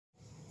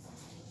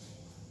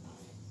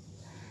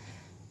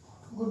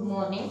Good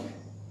morning.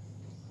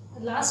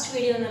 Last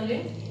video nalli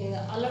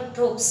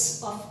allotropes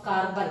of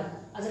carbon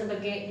ಅದರ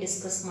ಬಗ್ಗೆ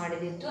discuss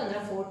ಮಾಡಿದಿತ್ತು. ಅಂದ್ರೆ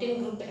 14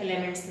 ಗ್ರೂಪ್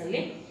ಎಲಿಮೆಂಟ್ಸ್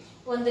ನಲ್ಲಿ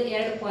ಒಂದು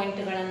ಎರಡು ಪಾಯಿಂಟ್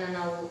ಗಳನ್ನು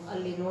ನಾವು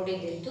ಅಲ್ಲಿ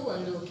ನೋಡಿದಿತ್ತು.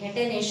 ಒಂದು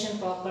ಕೆಟನೇಷನ್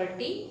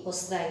ಪ್ರಾಪರ್ಟಿ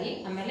ಹೊಸದಾಗಿ,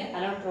 ಆಮೇಲೆ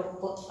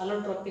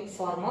ಅಲೋಟ್ರೋಪಿಕ್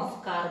ಫಾರ್ಮ್ ಆಫ್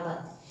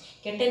ಕಾರ್ಬನ್.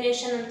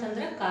 ಕೆಟನೇಷನ್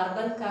ಅಂತಂದ್ರೆ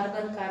ಕಾರ್ಬನ್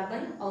ಕಾರ್ಬನ್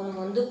ಕಾರ್ಬನ್ ಅವನು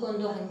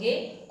ಒಂದಕ್ಕೊಂದು ಹಾಗೆ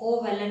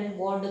ಕೋವ್ಯಾಲೆಂಟ್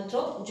ಬಾಂಡ್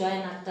ಥ್ರೂ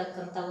ಜಾಯಿನ್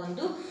ಆಗ್ತಕ್ಕಂಥ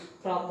ಒಂದು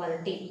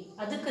ಪ್ರಾಪರ್ಟಿ,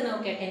 ಅದಕ್ಕೆ ನಾವು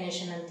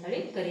ಕೆಟನೇಷನ್ ಅಂತ ಹೇಳಿ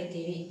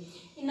ಕರಿತೀವಿ.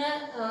 ಇನ್ನು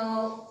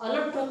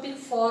ಅಲೋಟ್ರೋಪಿಕ್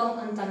ಫಾರ್ಮ್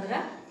ಅಂತಂದ್ರೆ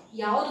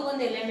ಯಾವುದು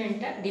ಒಂದು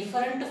ಎಲಿಮೆಂಟ್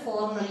ಡಿಫರೆಂಟ್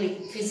ಫಾರ್ಮ್ನಲ್ಲಿ,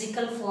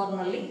 ಫಿಸಿಕಲ್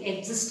ಫಾರ್ಮ್ನಲ್ಲಿ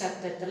ಎಕ್ಸಿಸ್ಟ್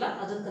ಆಗ್ತೈತಲ್ಲ,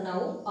 ಅದಕ್ಕೆ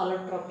ನಾವು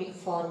ಅಲೋಟ್ರೋಪಿಕ್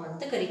ಫಾರ್ಮ್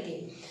ಅಂತ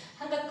ಕರಿತೀವಿ.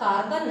 ಹಂಗೆ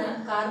ಕಾರ್ಬನ್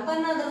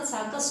ಅದ್ರ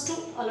ಸಾಕಷ್ಟು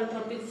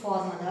ಅಲೋಟ್ರೋಪಿಕ್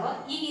ಫಾರ್ಮ್ ಅದಾವ.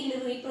 ಈಗ ಇಲ್ಲಿ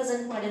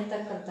ರಿಪ್ರೆಸೆಂಟ್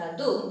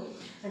ಮಾಡಿರ್ತಕ್ಕಂಥದ್ದು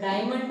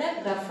ಡೈಮಂಡ್,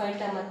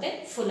 ಗ್ರಾಫೈಟ್ ಮತ್ತು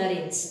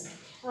ಫುಲರಿನ್ಸ್.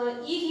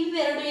 ಈಗ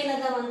ಇವೆರಡು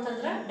ಏನದಾವ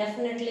ಅಂತಂದ್ರೆ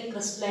ಡೆಫಿನೆಟ್ಲಿ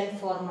ಕ್ರಿಸ್ಟಲೈನ್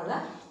ಫಾರ್ಮ್ ಅದ.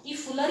 ಈ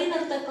ಫುಲರಿನ್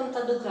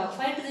ಅಂತಕ್ಕಂಥದ್ದು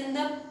ಗ್ರಾಫೈಟ್ದಿಂದ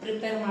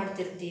ಪ್ರಿಪೇರ್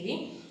ಮಾಡ್ತಿರ್ತೀವಿ.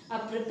 ಆ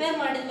ಪ್ರಿಪೇರ್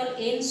ಮಾಡಿದ್ಮೇಲೆ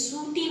ಏನು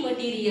ಸೂಟಿ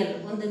ಮಟೀರಿಯಲ್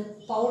ಒಂದು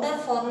ಪೌಡರ್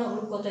ಫಾರ್ಮ್ನ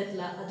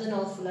ಉಳ್ಕೋತೈತಲ್ಲ, ಅದು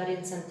ನಾವು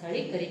ಫುಲರಿನ್ಸ್ ಅಂತ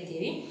ಹೇಳಿ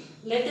ಕರಿತೀವಿ.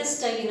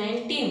 ಲೇಟೆಸ್ಟ್ ಆಗಿ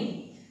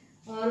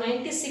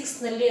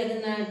 1996ನಲ್ಲಿ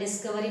ಅದನ್ನು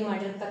ಡಿಸ್ಕವರಿ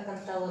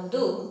ಮಾಡಿರ್ತಕ್ಕಂಥ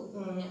ಒಂದು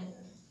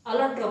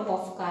ಅಲೋಟ್ರೋಪ್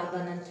ಆಫ್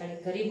ಕಾರ್ಬನ್ ಅಂತ ಹೇಳಿ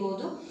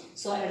ಕರಿಬೋದು.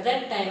 ಸೊ ಅಟ್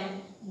ದಟ್ ಟೈಮ್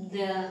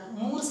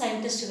 3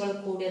 ಸೈಂಟಿಸ್ಟ್ಗಳು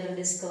ಕೂಡಿ ಅದನ್ನು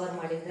ಡಿಸ್ಕವರ್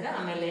ಮಾಡಿದ್ದಾರೆ.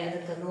 ಆಮೇಲೆ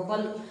ಅದಕ್ಕೆ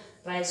ನೋಬೆಲ್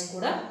ಪ್ರೈಸ್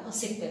ಕೂಡ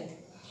ಸಿಗ್ತೈತೆ.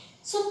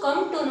 ಸೊ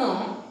ಕಮ್ ಟು ನೋ,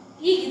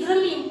 ಈಗ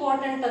ಇದರಲ್ಲಿ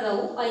ಇಂಪಾರ್ಟೆಂಟ್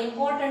ಅದಾವು. ಆ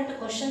ಇಂಪಾರ್ಟೆಂಟ್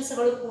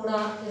ಕ್ವಶನ್ಸ್ಗಳು ಕೂಡ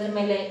ಇದರ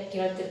ಮೇಲೆ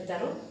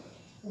ಕೇಳ್ತಿರ್ತಾರೆ.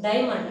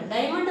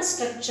 ಡೈಮಂಡ್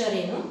ಸ್ಟ್ರಕ್ಚರ್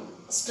ಏನು?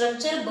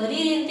 ಸ್ಟ್ರಕ್ಚರ್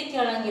ಬರೀರಿ ಅಂತ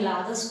ಕೇಳಂಗಿಲ್ಲ,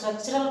 ಅದು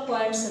ಸ್ಟ್ರಕ್ಚರಲ್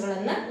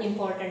ಪಾಯಿಂಟ್ಸ್ಗಳನ್ನು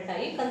ಇಂಪಾರ್ಟೆಂಟ್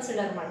ಆಗಿ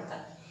ಕನ್ಸಿಡರ್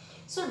ಮಾಡ್ತಾರೆ.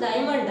 ಸೊ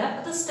ಡೈಮಂಡ್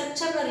ಅದು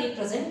ಸ್ಟ್ರಕ್ಚರ್ನ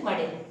ರೀಪ್ರೆಸೆಂಟ್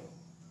ಮಾಡಿದೆ.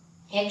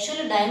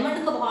 ಆ್ಯಕ್ಚುಲಿ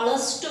ಡೈಮಂಡ್ಗೆ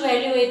ಬಹಳಷ್ಟು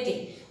ವ್ಯಾಲ್ಯೂ ಐತಿ,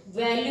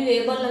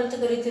 ವ್ಯಾಲ್ಯೂಯೇಬಲ್ ಅಂತ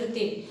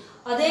ಕರಿತಿರ್ತೀವಿ.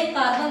 ಅದೇ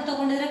carbon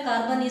ತಗೊಂಡಿದ್ರೆ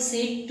carbon is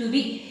said to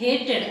B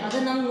hated, ಅದು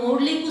ನಮ್ಗೆ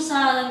ನೋಡ್ಲಿಕ್ಕೂ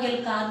ಸಹ ಆಗಂಗಿಲ್ಲ.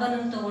 ಕಾರ್ಬನ್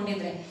ಅಂತ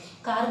ತಗೊಂಡಿದ್ರೆ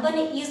carbon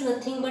is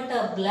nothing but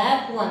a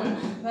black one,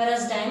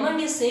 ವೆರಾಸ್ diamond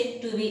is said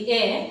to B A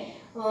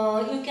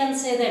you can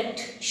say that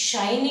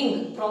shining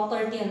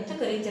property ಅಂತ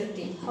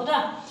ಕರಿತಿರ್ತೀವಿ, ಹೌದಾ?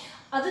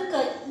 ಅದಕ್ಕೆ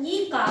ಈ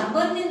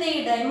ಕಾರ್ಬನ್ನಿಂದ ಈ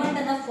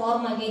ಡೈಮಂಡನ್ನು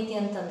ಫಾರ್ಮ್ ಆಗೈತಿ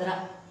ಅಂತಂದ್ರೆ,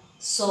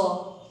 ಸೊ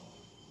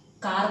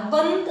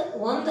ಕಾರ್ಬನ್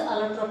ಒಂದು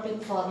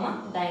ಅಲೋಟ್ರೋಪಿಕ್ ಫಾರ್ಮ್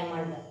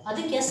ಡೈಮಂಡ್.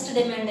 ಅದಕ್ಕೆ ಎಷ್ಟು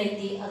ಡಿಮ್ಯಾಂಡ್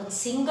ಐತಿ? ಅದಕ್ಕೆ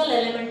ಸಿಂಗಲ್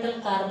ಎಲಿಮೆಂಟಲ್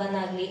ಕಾರ್ಬನ್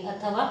ಆಗಲಿ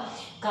ಅಥವಾ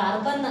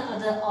ಕಾರ್ಬನ್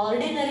ಅದು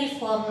ಆರ್ಡಿನರಿ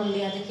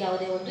ಫಾರ್ಮ್ನಲ್ಲಿ ಅದಕ್ಕೆ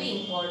ಯಾವುದೇ ಒಂದು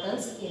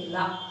ಇಂಪಾರ್ಟೆನ್ಸ್ ಇಲ್ಲ.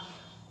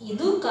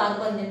 ಇದು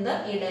ಕಾರ್ಬನ್ನಿಂದ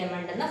ಈ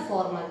ಡೈಮಂಡನ್ನು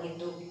ಫಾರ್ಮ್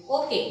ಆಗಿದ್ದು.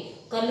 ಓಕೆ,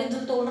 ಕಲ್ಲಿದ್ದು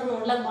ತೊಗೊಂಡ್ರೆ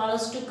ನೋಡ್ಲಿಕ್ಕೆ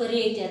ಭಾಳಷ್ಟು ಕರಿ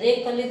ಐತಿ. ಅದೇ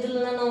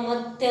ಕಲ್ಲಿದ್ದನ್ನ ನಾವು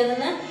ಮತ್ತೆ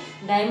ಅದನ್ನು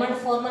ಡೈಮಂಡ್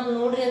ಫಾರ್ಮಲ್ಲಿ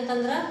ನೋಡ್ರಿ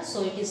ಅಂತಂದ್ರೆ, so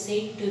it is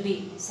said to be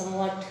some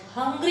what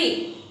hungry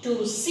to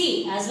C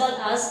as well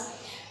as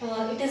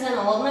it is an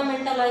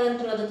ornamental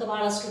ಆಗಂತೂ ಅದಕ್ಕೆ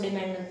ಭಾಳಷ್ಟು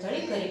ಡಿಮ್ಯಾಂಡ್ ಅಂತೇಳಿ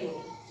ಕರಿಬೋದು.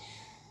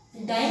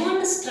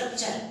 Diamond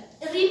structure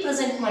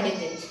represent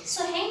ಮಾಡಿದ್ದೈತಿ. ಸೊ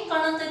ಹೆಂಗೆ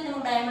ಕಾಣುತ್ತೈತಿ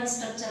ನಮಗೆ ಡೈಮಂಡ್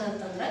ಸ್ಟ್ರಕ್ಚರ್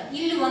ಅಂತಂದ್ರೆ,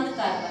 ಇಲ್ಲಿ ಒಂದು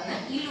ಕಾರ್ಬನ್,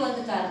 ಇಲ್ಲಿ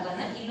ಒಂದು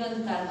ಕಾರ್ಬನ್,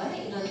 ಇಲ್ಲೊಂದು ಕಾರ್ಬನ್,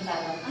 ಇಲ್ಲೊಂದು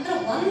ಕಾರ್ಬನ್, ಅಂದ್ರೆ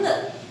ಒಂದು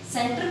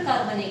ಸೆಂಟ್ರಲ್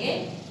ಕಾರ್ಬನಿಗೆ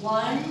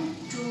 1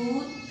 2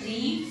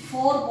 3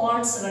 4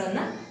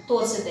 ಬಾಂಡ್ಸ್ಗಳನ್ನು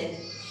ತೋರಿಸಿದ್ದೈತಿ.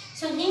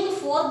 ಸೊ ಹಿಂಗೆ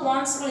 4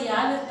 ಬಾಂಡ್ಸ್ಗಳು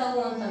ಯಾವಿರ್ತಾವು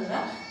ಅಂತಂದ್ರೆ,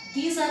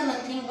 these are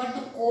nothing but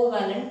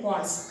covalent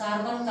bonds.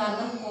 Carbon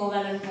carbon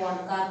covalent bond,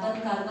 carbon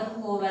carbon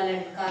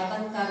covalent,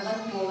 carbon carbon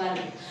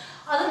covalent.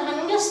 ಅದರ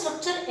ಹಂಗೆ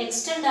ಸ್ಟ್ರಕ್ಚರ್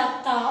ಎಕ್ಸ್ಟೆಂಡ್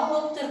ಆಗ್ತಾ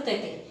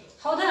ಹೋಗ್ತಿರ್ತೈತಿ,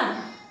 ಹೌದಾ?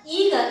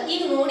 ಈಗ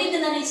ನೋಡಿದ್ದು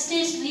ನಾನು ಇಷ್ಟೇ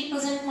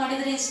ರೀಪ್ರೆಸೆಂಟ್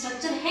ಮಾಡಿದರೆ ಈ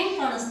ಸ್ಟ್ರಕ್ಚರ್ ಹೆಂಗೆ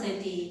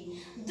ಕಾಣಿಸ್ತೈತಿ?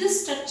 This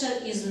structure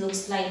is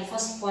looks like,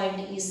 first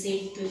point is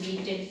said to B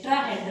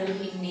tetrahedral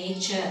in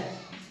nature.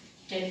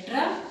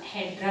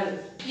 Tetrahedral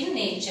in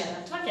nature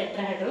ಅಥವಾ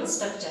ಟೆಟ್ರಾಹೆಡ್ರಲ್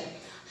ಸ್ಟ್ರಕ್ಚರ್.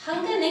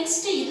 ಹಂಗೆ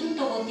ನೆಕ್ಸ್ಟ್ ಇದನ್ನು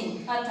ತಗೋತೀನಿ,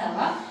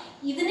 ಅಥವಾ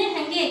ಇದನ್ನೇ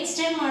ಹಾಗೆ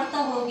ಎಕ್ಸ್ಟೆಂಡ್ ಮಾಡ್ತಾ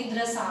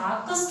ಹೋಗಿದ್ರೆ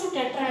ಸಾಕಷ್ಟು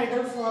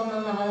ಟೆಟ್ರಾಹೆಡ್ರಲ್ ಫಾರ್ಮ್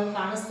ನಾವು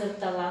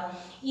ಕಾಣಿಸ್ತಿರ್ತಾವ.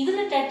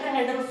 ಇದನ್ನ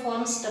ಟೆಟ್ರಾಹೆಡ್ರಲ್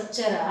ಫಾರ್ಮ್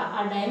ಸ್ಟ್ರಕ್ಚರ್ ಆ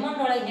ಡೈಮಂಡ್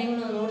ಒಳಗೆ ಹೆಂಗೆ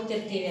ನಾವು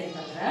ನೋಡ್ತಿರ್ತೀವಿ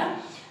ಅಂತಂದ್ರೆ,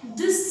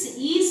 this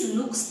is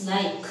looks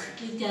like,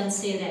 you can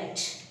say that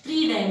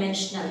 3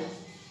 dimensional.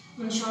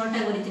 ಒಂದು ಶಾರ್ಟ್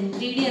ಆಗಿ ಬರೀತೀನಿ,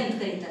 3D ಅಂತ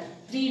ಕರೀತಾರೆ.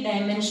 3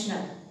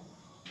 ಡೈಮೆನ್ಷನಲ್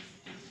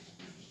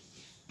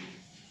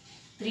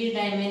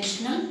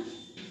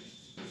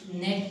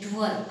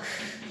ನೆಟ್ವರ್ಕ್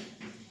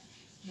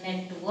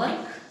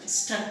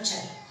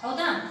ಸ್ಟ್ರಕ್ಚರ್,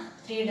 ಹೌದಾ?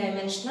 3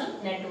 ಡೈಮೆನ್ಷನಲ್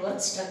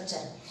ನೆಟ್ವರ್ಕ್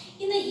ಸ್ಟ್ರಕ್ಚರ್.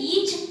 ಇನ್ನು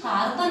ಈಚ್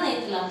ಕಾರ್ಬನ್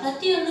ಐತಲ್ಲ,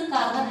 ಪ್ರತಿಯೊಂದು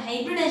carbon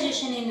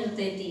hybridisation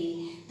ಏನಿರ್ತೈತಿ,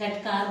 that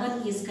carbon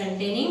is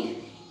containing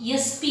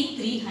sp3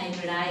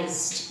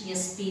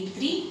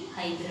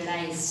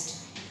 hybridised.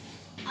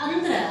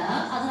 ಅಂದ್ರೆ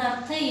ಅದರ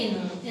ಅರ್ಥ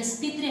ಏನು?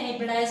 sp3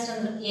 ಹೈಬ್ರಿಡೈಸ್ಡ್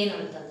ಅಂದ್ರೆ ಏನು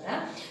ಅಂತಂದ್ರೆ,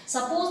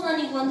 ಸಪೋಸ್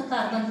ನಾನೀಗ ಒಂದು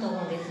ಕಾರ್ಬನ್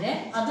ತಗೊಂಡಿದ್ರೆ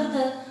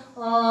ಅದ್ರದ್ದು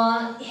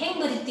ಹೆಂಗೆ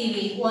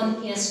ಬರಿತೀವಿ?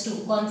 1s2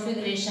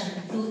 ಕಾನ್ಫಿಗರೇಷನ್,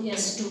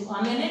 2s2,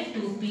 ಆಮೇಲೆ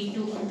 2p2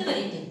 ಅಂತ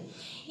ಬರಿತೀವಿ.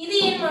 ಇದು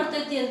ಏನು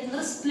ಮಾಡ್ತೈತಿ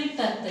ಅಂತಂದ್ರೆ ಸ್ಪ್ಲಿಟ್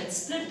ಆಗ್ತೈತಿ.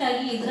 ಸ್ಪ್ಲಿಟ್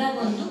ಆಗಿ ಇದ್ರಾಗ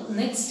ಒಂದು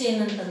ನೆಕ್ಸ್ಟ್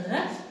ಏನಂತಂದ್ರೆ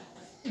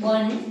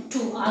 1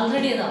 2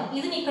 ಆಲ್ರೆಡಿ ಅದಾವ,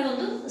 ಇದನ್ನ ಈ ಕಡೆ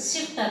ಒಂದು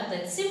ಶಿಫ್ಟ್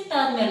ಆಗ್ತೈತಿ. ಶಿಫ್ಟ್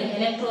ಆದಮೇಲೆ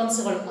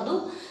ಎಲೆಕ್ಟ್ರಾನ್ಸ್ಗಳು ಅದು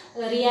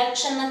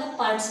ರಿಯಾಕ್ಷನ್ನಾಗ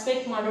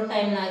ಪಾರ್ಟಿಸಿಪೇಟ್ ಮಾಡೋ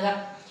ಟೈಮ್ನಾಗ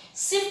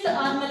ಶಿಫ್ಟ್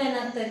ಆದಮೇಲೆ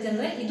ಏನಾಗ್ತೈತಿ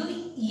ಅಂದರೆ, ಇದು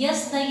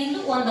ಎಸ್ ದಾಗಿಂದು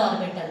ಒಂದು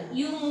ಆರ್ಬಿಟಲ್,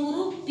 ಇವು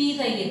 3 ಪಿ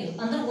ದಾಗಿಂದು,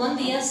 ಅಂದ್ರೆ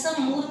ಒಂದು ಎಸ್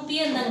 3 ಪಿ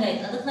ಅಂದಂಗೆ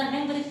ಆಯ್ತು. ಅದಕ್ಕೆ ನಾವು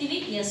ಹೆಂಗೆ ಬರಿತೀವಿ?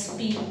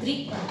 sp3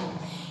 ಅಂತ.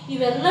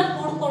 ಇವೆಲ್ಲ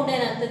ಕೂಡ್ಕೊಂಡು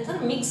ಏನಾಗ್ತೈತೆ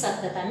ಅಂದ್ರೆ ಮಿಕ್ಸ್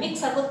ಆಗ್ತೈತೆ. ಆ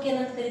ಮಿಕ್ಸ್ ಆಗೋದಕ್ಕೆ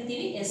ಏನಂತ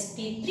ಕರಿತೀವಿ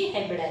sp3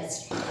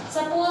 hybridised.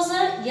 Suppose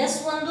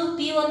s1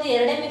 p1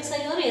 ಎರಡೇ ಮಿಕ್ಸ್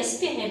ಆಗಿದ್ರು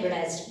sp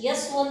hybridised,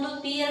 s1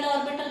 p2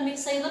 orbital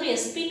mix ಆಗಿದ್ರು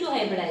sp2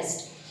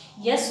 ಹೈಬ್ರಿಡೈಸ್ಡ್,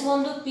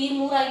 s1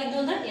 p3 ಆಗಿದ್ದು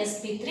ಅಂದ್ರೆ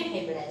sp3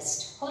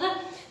 ಹೈಬ್ರಿಡೈಸ್ಡ್. ಹೌದಾ?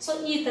 ಸೊ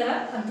ಈ ತರ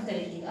ಅಂತ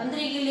ಕರಿತೀವಿ. ಅಂದ್ರೆ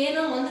ಈಗ ಇಲ್ಲಿ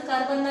ಏನೋ ಒಂದು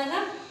ಕಾರ್ಬನ್ನಾಗ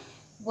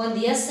ಒಂದು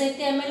s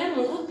ಐತಿ, ಆಮೇಲೆ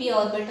 3 p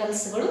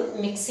ಆರ್ಬಿಟಲ್ಸ್ಗಳು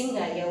ಮಿಕ್ಸಿಂಗ್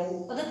ಆಗ್ಯಾವು,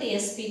 ಅದಕ್ಕೆ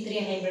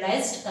sp3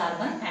 hybridised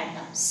carbon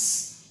atoms.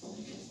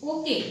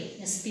 Okay,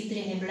 sp3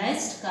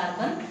 hybridized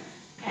carbon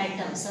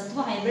atoms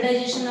ಅಥವಾ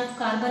hybridization of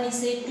carbon is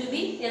said to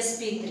be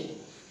sp3.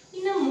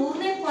 ಇನ್ನು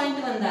ಮೂರನೇ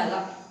ಪಾಯಿಂಟ್ ಬಂದಾಗ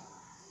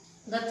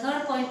the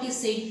third point is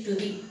said to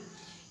be,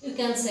 you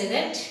can say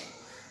that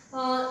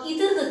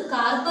ಇದರದ್ದು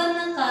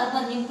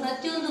carbon ಹಿಂಗೆ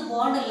ಪ್ರತಿಯೊಂದು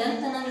bond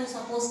length ಅನ್ನು ನೀವು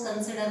suppose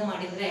consider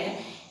ಮಾಡಿದ್ರೆ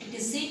it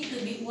is said to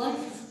be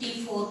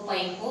 154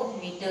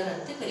 picometer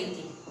ಅಂತ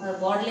ಕರಿತೀವಿ.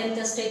 ಬಾಂಡ್ ಲೆಂತ್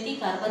ಎಷ್ಟೈತಿ?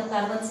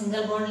 Carbon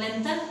single bond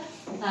length,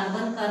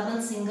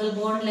 carbon single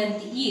bond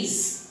length is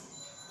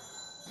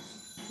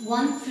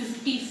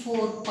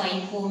 154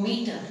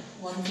 picometer.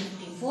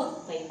 154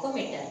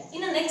 picometer.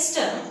 ಇನ್ನು ನೆಕ್ಸ್ಟ್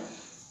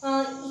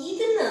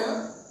ಇದನ್ನ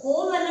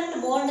ಕೋವ್ಯಾಲೆಂಟ್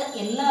ಬಾಂಡ್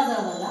ಎಲ್ಲ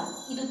ಅದಾವಲ್ಲ,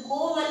 ಇದು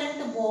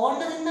covalent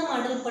ಬಾಂಡ್ದಿಂದ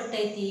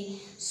ಮಾಡಲ್ಪಟ್ಟೈತಿ.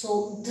 So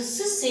this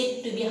is said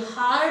to B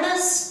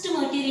hardest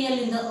material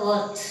in the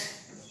earth.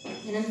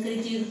 ಏನಂತ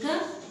ಕರಿತೀವಿ ಇದಕ್ಕೆ?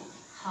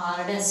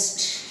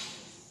 Hardest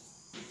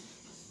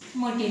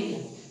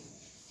material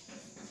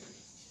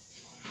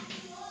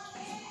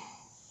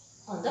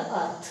on the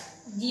earth.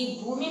 ಈ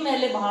ಭೂಮಿ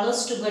ಮೇಲೆ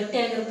ಬಹಳಷ್ಟು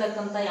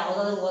ಗಟ್ಟಿಯಾಗಿರ್ತಕ್ಕಂಥ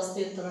ಯಾವುದಾದ್ರೂ ವಸ್ತು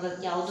ಇರ್ತಂದ್ರೆ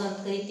ಅದಕ್ಕೆ ಯಾವುದು ಅಂತ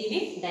ಕರಿತೀವಿ?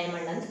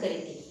 ಡೈಮಂಡ್ ಅಂತ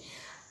ಕರಿತೀವಿ.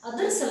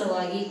 ಅದರ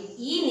ಸಲುವಾಗಿ,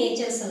 ಈ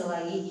ನೇಚರ್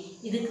ಸಲುವಾಗಿ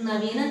ಇದಕ್ಕೆ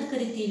ನಾವೇನಂತ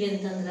ಕರಿತೀವಿ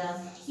ಅಂತಂದ್ರೆ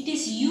it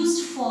is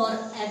used for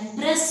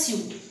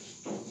ಅಬ್ರೆಸಿವ್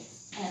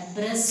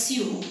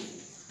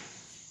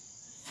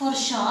for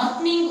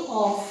sharpening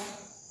of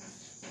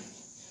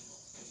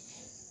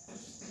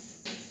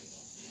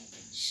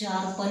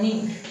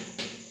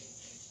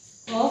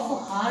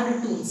hard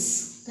tools.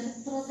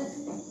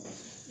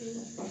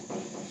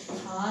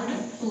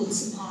 Hard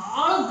tools,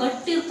 ಬಹಳ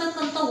ಗಟ್ಟಿ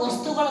ಇರ್ತಕ್ಕಂಥ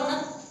ವಸ್ತುಗಳನ್ನ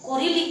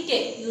ಕೊರಿಲಿಕ್ಕೆ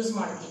ಯೂಸ್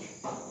ಮಾಡ್ತೀವಿ.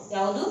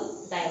 ಯಾವುದು?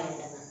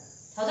 ಡೈಮಂಡ್ ಅನ್ನ.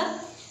 ಹೌದಾ?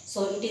 So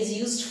it is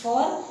used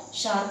for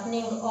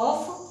sharpening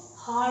of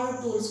hard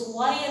tools.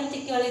 Y ಅಂತ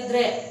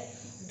ಕೇಳಿದ್ರೆ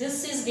ದಿಸ್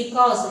ಈಸ್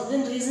ಬಿಕಾಸ್,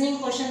 ಇದನ್ನ ರೀಸನಿಂಗ್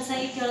ಕ್ವಶನ್ಸ್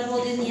ಆಗಿ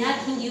ಕೇಳ್ಬೋದು, ಇದನ್ನ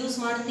ಯಾಕೆ ಹಿಂಗೆ ಯೂಸ್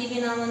ಮಾಡ್ತೀವಿ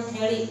ನಾವು ಅಂತ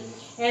ಹೇಳಿ.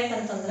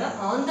 ಯಾಕಂತಂದ್ರೆ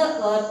on the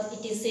earth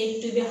it is said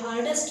to B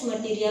hardest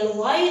material.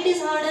 Why it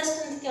is hardest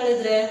ಅಂತ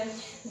ಕೇಳಿದ್ರೆ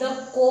the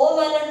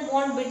covalent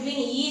bond between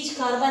each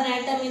carbon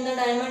atom in the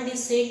diamond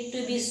is said to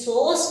be so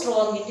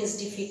strong it is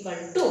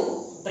difficult to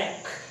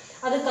break.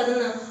 ಅದಕ್ಕೆ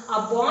ಅದನ್ನ ಆ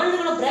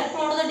ಬಾಂಡ್ಗಳು break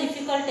ಮಾಡೋದು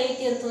difficult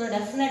ಐತಿ ಅಂತಂದ್ರೆ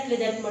definitely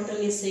that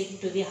material is said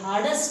to be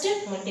hardest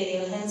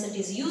material, hence it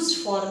is used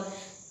for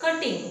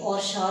cutting or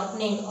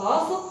sharpening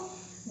of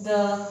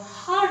the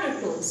hard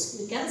tools,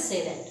 you can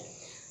say that.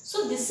 So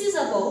this is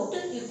about,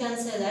 you can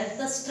say that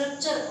the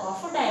structure of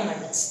a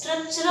diamond.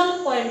 Structural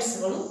points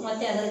ಗಳು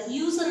ಮತ್ತೆ ಅದರ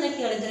use ಅನ್ನು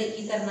ಕೇಳಿದ್ರೆ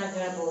ಈ ತರ ನಾವು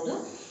ಹೇಳ್ಬೋದು.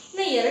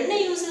 ಇನ್ನು ಎರಡನೇ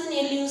ಯೂಸ್ ಅನ್ನು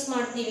ಎಲ್ಲಿ ಯೂಸ್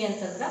ಮಾಡ್ತೀವಿ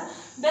ಅಂತಂದ್ರೆ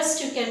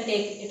best you can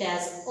take it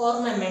as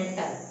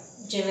ornamental,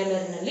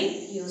 ಜ್ಯುವೆಲರಿನಲ್ಲಿ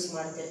use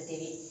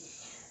ಮಾಡ್ತಿರ್ತೀವಿ.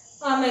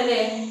 ಆಮೇಲೆ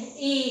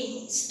ಈ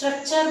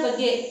ಸ್ಟ್ರಕ್ಚರ್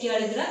ಬಗ್ಗೆ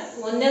ಕೇಳಿದ್ರೆ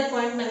ಒಂದೇ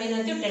ಪಾಯಿಂಟ್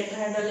ನಾವೇನಂತೀವಿ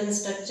ಟೆಟ್ರಾಹೆಡ್ರಲ್ ಇನ್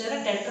ಸ್ಟ್ರಕ್ಚರ್.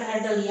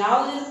 ಟೆಟ್ರಾಹೆಡ್ರಲ್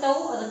ಯಾವ್ದು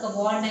ಇರ್ತಾವು ಅದಕ್ಕೆ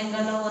ಬಾಂಡ್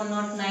ಆಂಗಲ್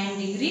 109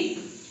 ಡಿಗ್ರಿ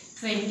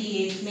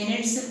 28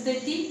 ಮಿನಿಟ್ಸ್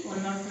ಇರ್ತೈತಿ.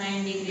 109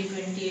 ಡಿಗ್ರಿ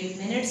 28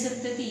 ಮಿನಿಟ್ಸ್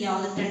ಇರ್ತೈತಿ.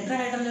 ಯಾವ್ದು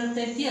ಟೆಟ್ರಾಹೆಡ್ರಲ್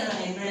ಇರ್ತೈತಿ ಅದರ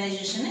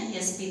ಹೈಬ್ರಿಡೈಸೇಷನ್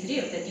sp3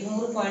 ಇರ್ತೈತಿ.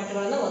 ಮೂರು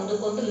ಪಾಯಿಂಟ್ಗಳನ್ನ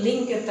ಒಂದಕ್ಕೊಂದು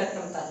ಲಿಂಕ್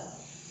ಇರ್ತಕ್ಕಂಥದ್ದು.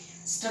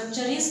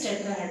 Structure is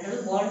tetrahedral,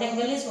 bond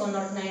angle is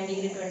 109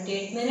 degree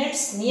 28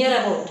 minutes near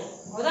about.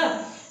 ಹೌದಾ?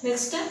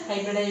 Next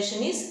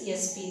hybridisation is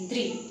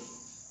sp3.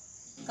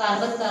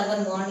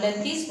 Carbon bond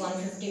length is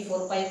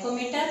 154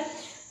 picometer.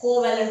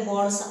 Covalent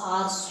bonds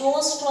are so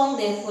strong,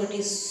 therefore it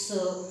is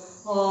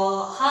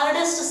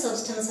hardest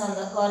substance on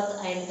the earth,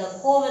 and the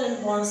covalent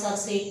bonds are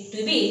said to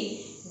be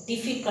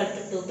difficult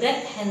to break,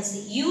 hence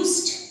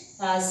used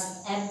as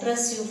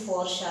abrasive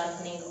for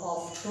sharpening of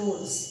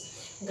tools.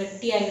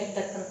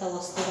 ಗಟ್ಟಿಯಾಗಿರ್ತಕ್ಕಂಥ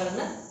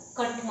ವಸ್ತುಗಳನ್ನು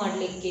cut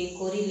ಮಾಡಲಿಕ್ಕೆ,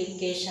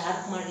 ಕೊರಿಲಿಕ್ಕೆ,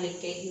 sharp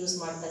ಮಾಡಲಿಕ್ಕೆ use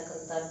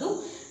ಮಾಡ್ತಕ್ಕಂಥದ್ದು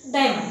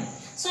diamond.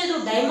 So ಇದು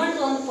diamond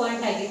ಒಂದು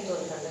point ಆಗಿತ್ತು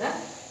ಅಂತಂದ್ರೆ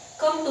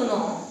come to know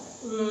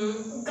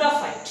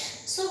graphite.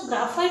 So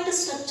graphite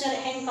structure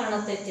ಹೆಂಗೆ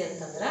ಕಾಣತೈತಿ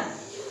ಅಂತಂದ್ರೆ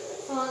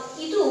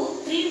ಇದು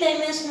 3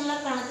 ಡೈಮೆನ್ಷನಲ್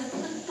ಕಾಣತೈತಿ,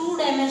 2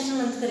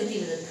 ಡೈಮೆನ್ಷನಲ್ ಅಂತ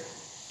ಕರಿತೀವಿ ಇದಕ್ಕೆ.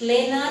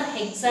 Planar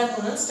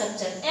hexagonal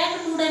structure. ಯಾಕೆ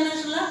 2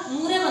 ಡೈಮೆನ್ಷನಲ್?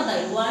 ಮೂರೇ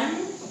ಬಂದಾವೆ, 1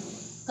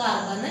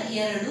 ಕಾರ್ಬನ್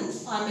 2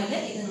 ಆಮೇಲೆ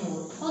ಇದು 3.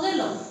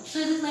 ಹೌದಲ್ಲ? ಸೊ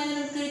ಇದಕ್ಕೆ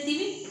ನಾವೇನಂತ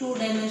ಕರಿತೀವಿ 2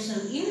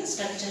 ಡೈಮೆನ್ಷನಲ್ ಇನ್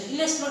ಸ್ಟ್ರಕ್ಚರ್.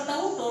 ಇಲ್ಲಿ ಎಷ್ಟು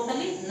ಬರ್ತಾವು?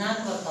 ಟೋಟಲಿ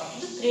 4 ಬರ್ತಾವೆ.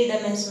 ಇದು 3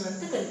 ಡೈಮೆನ್ಷನಲ್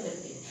ಅಂತ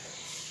ಕರಿತಿರ್ತೀವಿ.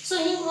 ಸೊ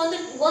ಹಿಂಗೆ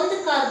ಒಂದು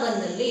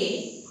ಕಾರ್ಬನ್ನಲ್ಲಿ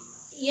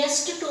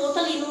ಎಷ್ಟು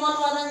ಟೋಟಲ್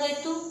ಇನ್ವಾಲ್ವ್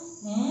ಆದಂಗಾಯ್ತು?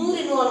 3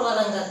 ಇನ್ವಾಲ್ವ್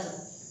ಆದಂಗಾಯ್ತು.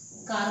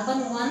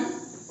 ಕಾರ್ಬನ್ 1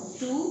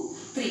 2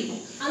 3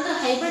 ಅಂದ್ರೆ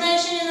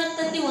ಹೈಬ್ರಿಡೈಸೇಷನ್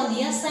ಏನಾಗ್ತೈತಿ? ಒಂದು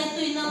ಎಸ್ ಆಯ್ತು,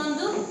 ಇನ್ನ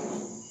ಒಂದು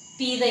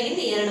ಪಿ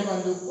ದಾಗಿಂದ 2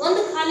 ಬಂದು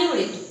ಒಂದು ಖಾಲಿ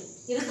ಉಳಿತು.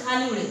 ಇದು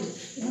ಖಾಲಿ ಉಳಿತು,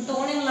 ಇದನ್ನ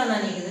ತಗೊಂಡಿಲ್ಲ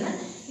ನಾನೀಗ ಇದನ್ನ.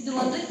 ಇದು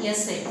ಒಂದು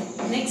ಎಸ್ ಆಯ್ತು.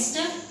 ನೆಕ್ಸ್ಟ್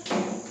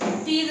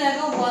ಪಿ ದಾಗ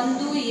 1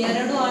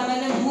 2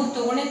 ಆಮೇಲೆ 3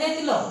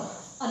 ತಗೊಂಡಿದ್ದೈತಿಲ್ಲ,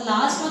 ಅದು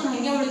ಲಾಸ್ಟ್ ಒಂದು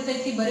ಹಂಗೆ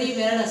ಉಳಿತೈತಿ. ಬರೀ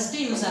ಇವೆರಡು ಅಷ್ಟೇ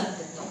ಯೂಸ್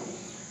ಆಗ್ತಿತ್ತು.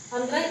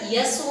 ಅಂದ್ರೆ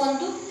S1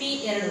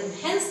 P2.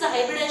 Hence the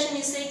hybridization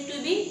is said to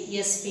be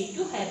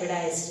sp2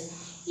 hybridized.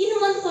 ಇನ್ನು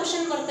ಒಂದು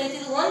ಕ್ವಶನ್ ಬರ್ತೈತಿ,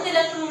 ಇದು ಒಂದು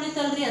ಎಲೆಕ್ಟ್ರಾನ್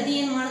ಉಳಿತಲ್ರಿ ಅದು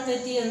ಏನು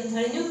ಮಾಡ್ತೈತಿ ಅಂತ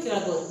ಹೇಳಿ ನೀವು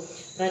ಕೇಳ್ಬೋದು.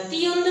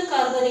 ಪ್ರತಿಯೊಂದು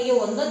ಕಾರ್ಬನಿಗೆ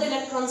ಒಂದೊಂದು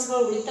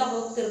ಎಲೆಕ್ಟ್ರಾನ್ಸ್ಗಳು ಉಳಿತಾ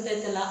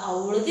ಹೋಗ್ತಿರ್ತೈತಲ್ಲ, ಆ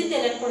ಉಳಿದಿದ್ದ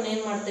ಎಲೆಕ್ಟ್ರಾನ್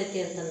ಏನು ಮಾಡ್ತೈತಿ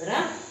ಅಂತಂದ್ರೆ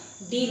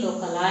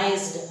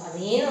ಡಿಲೋಕಲೈಸ್ಡ್.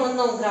 ಅದೇನು ಒಂದು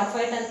ನಾವು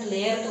ಗ್ರಾಫೈಟ್ ಅಂತ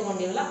ಲೇಯರ್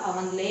ತಗೊಂಡಿವಲ್ಲ, ಆ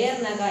ಒಂದು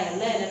ಲೇಯರ್ನಾಗ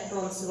ಎಲ್ಲ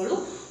ಎಲೆಕ್ಟ್ರಾನ್ಸ್ಗಳು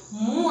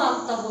ಮೂವ್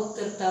ಆಗ್ತಾ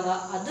ಹೋಗ್ತಿರ್ತಾವ.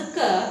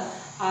 ಅದಕ್ಕೆ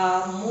ಆ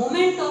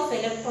ಮೂಮೆಂಟ್ ಆಫ್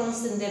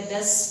ಎಲೆಕ್ಟ್ರಾನ್ಸ್ ಇಂದ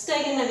ಬೆಸ್ಟ್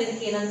ಆಗಿ ನಾವು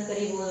ಇದಕ್ಕೆ ಏನಂತ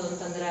ಕರಿಬೋದು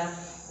ಅಂತಂದ್ರೆ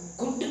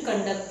ಗುಡ್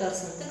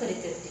ಕಂಡಕ್ಟರ್ಸ್ ಅಂತ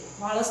ಕರಿತಿರ್ತೀವಿ.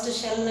 ಭಾಳಷ್ಟು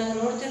ಶೆಲ್ನಾಗ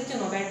ನೋಡ್ತಿರ್ತೀವಿ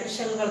ನಾವು, ಬ್ಯಾಟ್ರಿ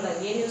ಶೆಲ್ಗಳದಾಗ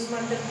ಏನು ಯೂಸ್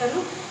ಮಾಡ್ತಿರ್ತಾರೋ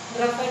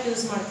ಗ್ರಾಫೈಟ್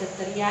ಯೂಸ್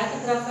ಮಾಡ್ತಿರ್ತಾರೆ. ಯಾಕೆ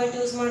ಗ್ರಾಫೈಟ್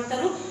ಯೂಸ್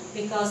ಮಾಡ್ತಾರೋ?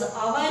 Because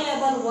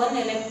available one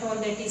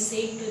electron that is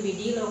said to B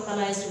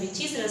delocalised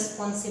which is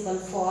responsible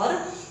for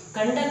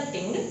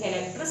conducting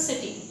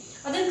electricity.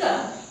 ಅದಕ್ಕೆ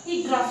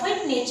ಈ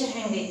ಗ್ರಾಫೈಟ್ ನೇಚರ್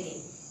ಹೆಂಗೈತಿ,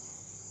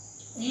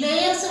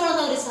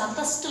 ಲೇಯರ್ಸ್ಗಳದಾವ್ರಿ,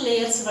 ಸಾಕಷ್ಟು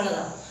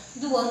ಲೇಯರ್ಸ್ಗಳದಾವ.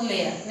 ಇದು ಒಂದು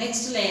layer,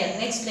 next layer,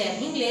 next layer,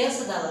 ಹಿಂಗೆ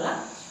ಲೇಯರ್ಸ್ ಅದಾವಲ್ಲ.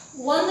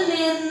 ಒಂದು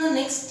ಲೇಯರ್ನ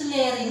ನೆಕ್ಸ್ಟ್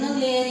ಲೇಯರ್ ಇನ್ನೊಂದು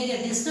ಲೇಯರಿಗೆ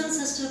ಡಿಸ್ಟೆನ್ಸ್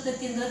ಎಷ್ಟು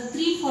ಇರ್ತೈತಿ ಅಂದ್ರೆ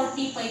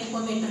 340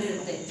 ಪೈಕೋಮೀಟರ್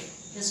ಇರ್ತೈತಿ.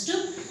 ಎಷ್ಟು?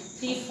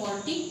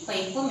 340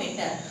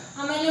 ಪೈಕೋಮೀಟರ್.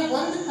 ಆಮೇಲೆ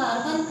ಒಂದು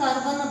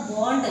ಕಾರ್ಬನ್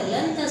ಬಾಂಡ್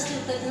ಲೆಂತ್ ಎಷ್ಟು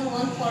ಇರ್ತೈತಿ ಅಂದ್ರೆ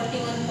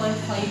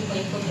 141.5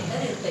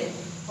 ಪೈಕೋಮೀಟರ್ ಇರ್ತೈತಿ.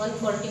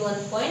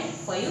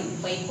 141.5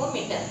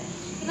 ಪೈಕೋಮೀಟರ್.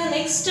 ಇನ್ನು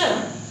ನೆಕ್ಸ್ಟ್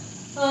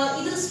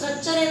ಇದ್ರ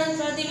ಸ್ಟ್ರಕ್ಚರ್ ಏನಂತ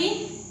ಹೇಳ್ತೀವಿ?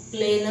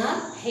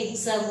 Planar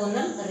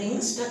hexagonal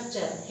ring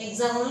structure.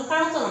 Hexagonal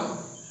ಕಾಣ್ತಾವ ನಾವು,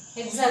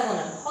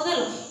 ಹೆಕ್ಸಾಗೋನಲ್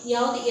ಹೌದಲ್ಲ.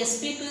 ಯಾವ್ದು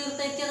sp2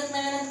 ಇರ್ತೈತಿ ಅದಕ್ಕೆ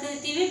ನಾವೇನಂತ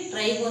ಕರಿತೀವಿ?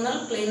 ಟ್ರೈಗೋನಲ್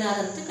ಪ್ಲೇನಾರ್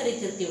ಅಂತ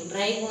ಕರಿತಿರ್ತೀವಿ.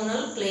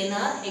 Trigonal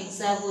planar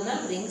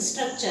hexagonal ring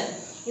structure.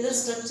 ಇದ್ರ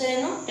ಸ್ಟ್ರಕ್ಚರ್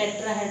ಏನು?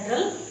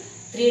 Tetrahedral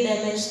 3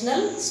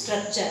 dimensional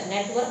structure,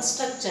 network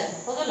structure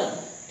ಹೌದಲ್ಲ.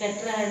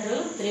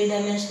 Tetrahedral 3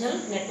 dimensional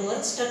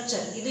network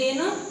structure. ಇದು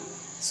ಏನು?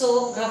 So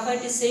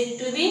graphite is said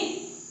to B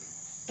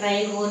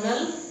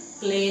trigonal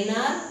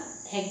planar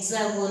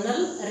hexagonal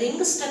ring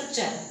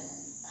structure.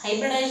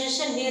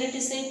 Hybridization, here it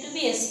is said to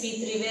be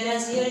sp3,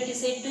 whereas here it is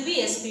said to be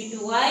sp2.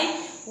 Why?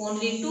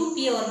 Only 2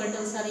 p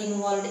orbitals are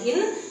involved in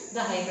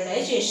the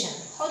hybridization.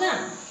 ಹೌದಾ?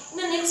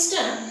 ಇನ್ನು next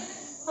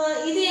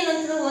ಇದು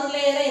ಏನಂತಂದ್ರೆ ಒಂದು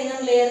layer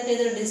ಇನ್ನೊಂದು layer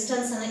ಇದರ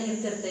distance ಅನ್ನ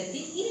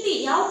ಇರ್ತಿರ್ತೈತಿ. ಇಲ್ಲಿ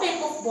ಯಾವ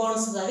ಟೈಪ್ ಆಫ್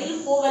ಬಾಂಡ್ಸ್ ಇದಾವೆ? ಇಲ್ಲಿ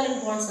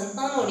ಕೋವೆಲೆಂಟ್ ಬಾಂಡ್ಸ್ ಅಂತ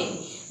ನಾವು ನೋಡಿವಿ.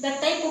 The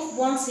type of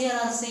bonds here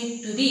are said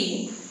to B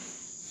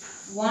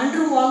von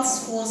der Waals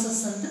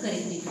forces ಅಂತ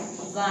ಕರಿತೀವಿ.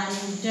 ವಾನ್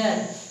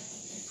ಡೆರ್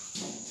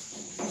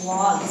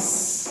ವಾಲ್ಸ್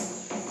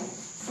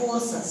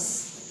ಫೋರ್ಸಸ್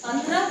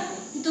ಅಂದ್ರೆ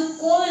ಇದು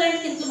ಕೋವೆಲೆಂಟ್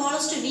ಗಿಂತ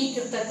ಬಹಳಷ್ಟು ವೀಕ್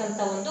ಇರ್ತಕ್ಕಂಥ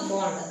ಒಂದು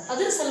ಬಾಂಡ್.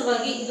 ಅದ್ರ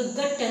ಸಲುವಾಗಿ ಇದು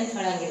ಗಟ್ಟಿ ಅಂತ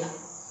ಹೇಳಂಗಿಲ್ಲ.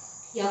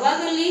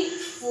 ಯಾವಾಗಲ್ಲಿ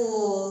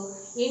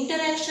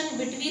interaction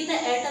between the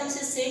atoms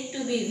is said to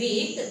be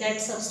weak, that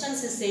substance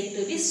is said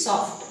to be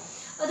soft.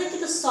 ಅದಕ್ಕೆ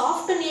ಇದು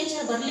ಸಾಫ್ಟ್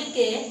ನೇಚರ್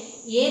ಬರಲಿಕ್ಕೆ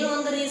ಏನು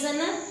ಒಂದು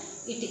reason?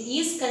 It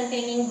is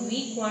containing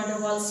weak von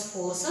der Waals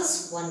forces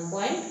 1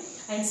 point,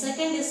 and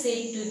second is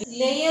said to B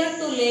layer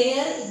to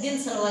layer ಇದ್ದಿನ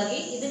ಸಲುವಾಗಿ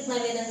ಇದಕ್ಕೆ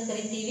ನಾವೇನಂತ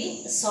ಕರಿತೀವಿ?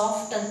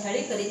 Soft ಅಂತ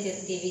ಹೇಳಿ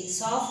ಕರಿತಿರ್ತೀವಿ.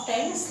 Soft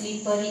and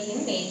ಸ್ಲೀಪರಿ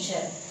in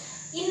nature.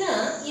 ಇನ್ನು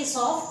ಈ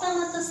ಸಾಫ್ಟ್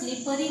ಮತ್ತು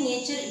ಸ್ಲಿಪ್ಪರಿ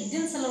ನೇಚರ್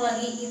ಇದ್ದಿನ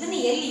ಸಲುವಾಗಿ ಇದನ್ನು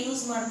ಎಲ್ಲಿ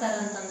ಯೂಸ್ ಮಾಡ್ತಾರೆ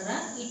ಅಂತಂದ್ರೆ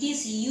it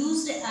is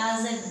used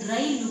as a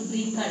dry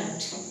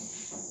ಲುಬ್ರಿಕಂಟ್.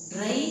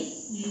 Dry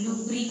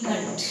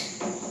ಲುಬ್ರಿಕಂಟ್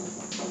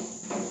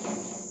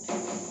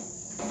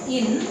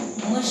in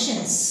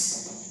machines.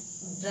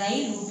 Dry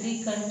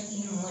ಲುಬ್ರಿಕಂಟ್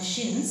in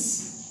machines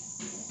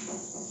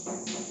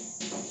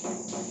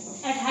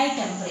at high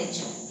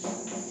temperature.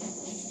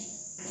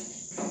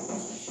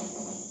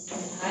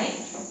 High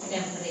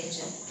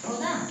temperature.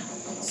 ಹೌದಾ?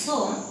 ಸೊ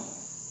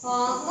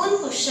one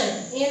question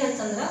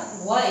ಏನಂತಂದ್ರೆ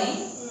why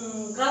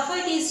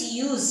graphite is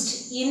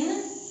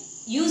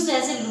used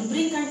as a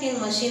lubricant in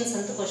machines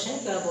ಅಂತ question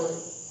ಕೇಳಬಹುದು.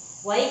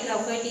 why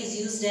graphite is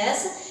used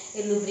as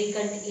a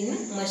lubricant in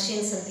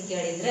machines ಅಂತ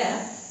ಕೇಳಿದ್ರೆ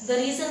the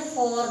reason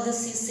for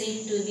this is said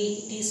to be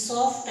it is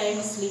soft and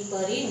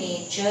slippery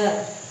nature.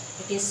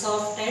 it is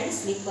soft and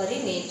slippery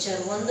nature.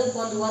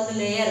 ಒಂದು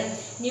layer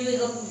ನೀವು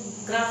ಈಗ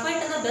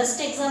graphite ಅಂದ್ರೆ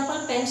best example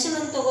pencil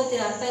ಅಂತ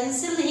ತಗೋತೀರ.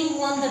 Pencil ಹಿಂಗೆ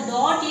ಒಂದು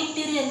dot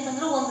ಇಟ್ಟಿರಿ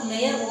ಅಂತಂದ್ರೆ ಒಂದು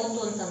ಲೇಯರ್ ಹೋತು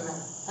ಅಂತಂದ್ರೆ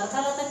ಅರ್ಥ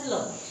ಆಗತ್ತಿಲ್ಲ.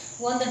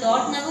 ಒಂದು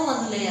ಡಾಟ್ನಾಗ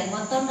ಒಂದು ಲೇಯರ್,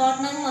 ಮತ್ತೊಂದು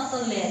ಡಾಟ್ನಾಗ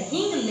ಮತ್ತೊಂದು ಲೇಯರ್,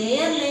 ಹಿಂಗೆ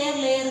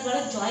ಲೇಯರ್ಗಳು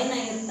ಜಾಯಿನ್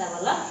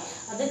ಆಗಿರ್ತಾವಲ್ಲ,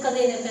 ಅದಕ್ಕೆ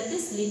ಅದೇನಿರ್ತೈತಿ?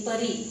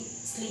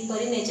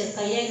 Slippery nature.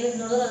 ಕೈಯಾಗಿ ಹಿಡಿದು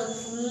ನೋಡೋದು ಅದು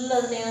ಫುಲ್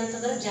ಅದನ್ನ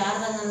ಏನಂತಂದ್ರೆ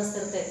ಜಾರ್ದಾಗ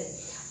ಅನ್ನಿಸ್ತಿರ್ತೈತಿ.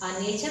 ಆ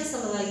ನೇಚರ್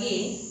ಸಲುವಾಗಿ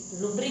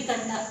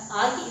ಲುಬ್ರಿಕಂಟ್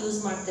ಆಗಿ ಯೂಸ್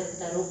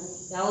ಮಾಡ್ತಿರ್ತಾರು.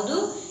 ಯಾವುದು?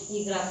 ಈ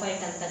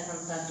ಗ್ರಾಫೈಟ್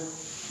ಅಂತಕ್ಕಂಥದ್ದು.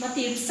 ಮತ್ತು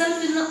ಇಟ್ ಸೆಲ್ಫ್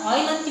ಇದನ್ನ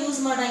ಆಯಿಲ್ ಅಂತ ಯೂಸ್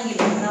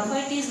ಮಾಡಂಗಿಲ್ಲ.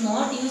 Graphite is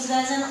not used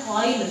as an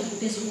oil,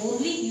 it is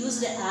only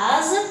used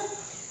as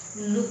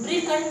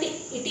lubricant.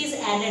 it is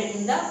added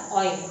in the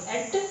oil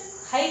at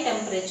high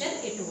temperature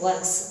it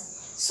works.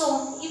 so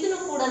ಇದನ್ನು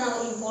ಕೂಡ ನಾವು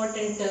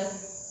ಇಂಪಾರ್ಟೆಂಟ್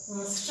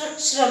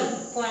ಸ್ಟ್ರಕ್ಚರಲ್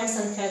ಪಾಯಿಂಟ್ಸ್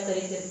ಅಂತ ಹೇಳಿ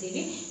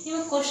ಕರಿತಿರ್ತೀವಿ.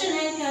 ನಿಮಗೆ question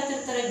ಹೆಂಗೆ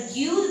ಕೇಳ್ತಿರ್ತಾರೆ?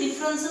 Give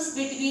differences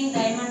between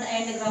diamond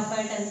and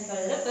graphite ಅಂತ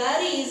ಹೇಳಿದ್ರೆ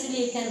very easily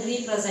you can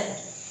represent.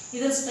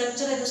 ಇದ್ರ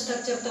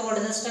ಸ್ಟ್ರಕ್ಚರ್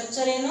ತಗೊಂಡಿದ್ದ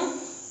ಸ್ಟ್ರಕ್ಚರ್ ಏನು?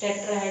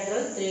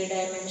 Tetrahedral 3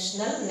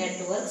 dimensional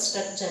network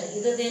structure.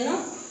 ಇದರದೇನು?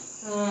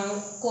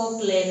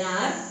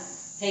 ಕೋಪ್ಲೇನಾರ್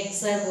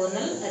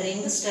hexagonal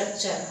ring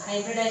structure.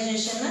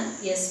 Hybridisation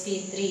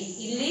sp3,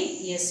 ಇಲ್ಲಿ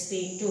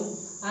sp2.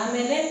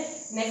 ಆಮೇಲೆ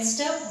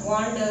ನೆಕ್ಸ್ಟ್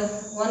ಬಾಂಡ್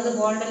ಒಂದು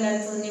ಬಾಂಡ್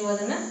ಲೆಂತ್ ನೀವು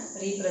ಅದನ್ನು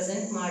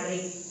ರೀಪ್ರೆಸೆಂಟ್ ಮಾಡಿರಿ.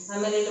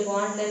 ಆಮೇಲೆ ಇಲ್ಲಿ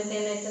ಬಾಂಡ್ ಲೆಂತ್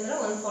ಏನಾಯ್ತು ಅಂದ್ರೆ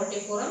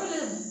 144. ಆಮೇಲೆ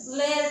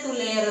ಲೇಯರ್ ಟು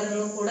ಲೇಯರ್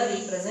ಅದನ್ನು ಕೂಡ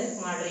ರೀಪ್ರೆಸೆಂಟ್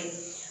ಮಾಡಿರಿ.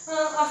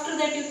 After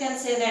that you can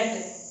say that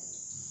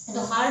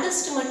ಇದು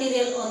hardest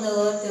material on the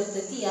earth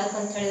ಇರ್ತೈತಿ.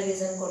 ಯಾಕಂತ ಹೇಳಿ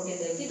ರೀಸನ್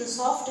ಕೊಟ್ಟಿದ್ದೈತಿ. ಇದು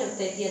ಸಾಫ್ಟ್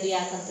ಇರ್ತೈತಿ, ಅದು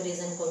ಯಾಕಂತ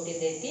ರೀಸನ್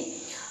ಕೊಟ್ಟಿದ್ದೈತಿ.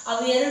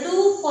 ಅವು ಎರಡೂ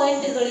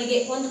ಪಾಯಿಂಟ್ಗಳಿಗೆ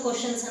ಒಂದು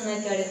ಕ್ವಶನ್ಸ್ ಅನ್ನ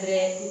ಕೇಳಿದ್ರೆ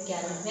you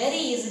can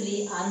very easily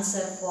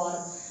answer for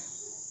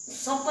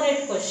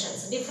separate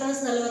questions. Difference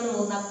ನಲ್ಲಿ ಒಂದು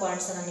 3-4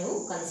 ಪಾಯಿಂಟ್ಸ್ ಅನ್ನು ನೀವು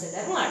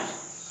ಕನ್ಸಿಡರ್ ಮಾಡಿ.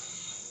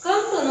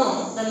 Come to know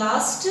the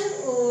last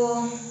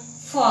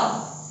form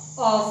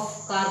of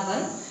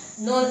carbon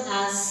known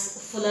as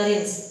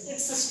fullerenes.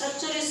 Its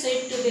structure is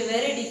said to be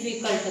very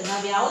difficult.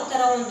 ನಾವು ಯಾವ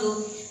ತರ ಒಂದು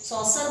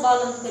ಸಾಸರ್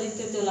ಬಾಲ್ ಅಂತ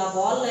ಕರಿತಿರ್ತೀವಲ್ಲ,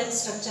 ಬಾಲ್ ಲೈಕ್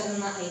ಸ್ಟ್ರಕ್ಚರ್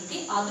ಅನ್ನ ಐತಿ.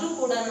 ಆದ್ರೂ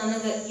ಕೂಡ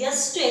ನನಗೆ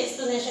ಎಷ್ಟು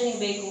ಎಕ್ಸ್ಪ್ಲನೇಷನ್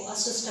ಬೇಕು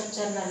ಅಷ್ಟು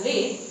ಸ್ಟ್ರಕ್ಚರ್ ನಲ್ಲಿ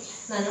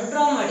ನಾನು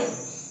ಡ್ರಾ ಮಾಡಿದ್ದೆ.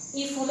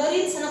 ಈ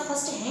ಫುಲರೀನ್ಸ್ ಅನ್ನ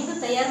ಫಸ್ಟ್ ಹೆಂಗೆ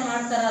ತಯಾರು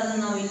ಮಾಡ್ತಾರ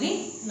ಅದನ್ನ ನಾವು ಇಲ್ಲಿ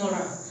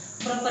ನೋಡೋಣ.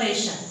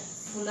 ಪ್ರಿಪರೇಷನ್,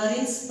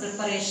 ಫುಲರೀನ್ಸ್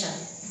ಪ್ರಿಪರೇಷನ್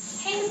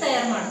ಹೆಂಗೆ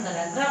ತಯಾರು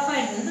ಮಾಡ್ತಾರೆ?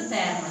 ಗ್ರಾಫೈಟ್ ಇಂದ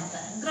ತಯಾರು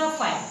ಮಾಡ್ತಾರೆ.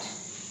 ಗ್ರಾಫೈಟ್,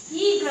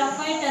 ಈ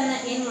ಗ್ರಾಫೈಟ್ ಅನ್ನ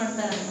ಏನ್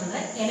ಮಾಡ್ತಾರೆ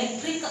ಅಂತಂದ್ರೆ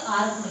ಎಲೆಕ್ಟ್ರಿಕ್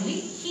ಆರ್ಕ್ ನಲ್ಲಿ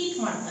ಹೀಟ್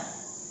ಮಾಡ್ತಾರೆ.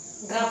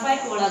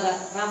 ಗ್ರಾಫೈಟ್ ಒಳಗ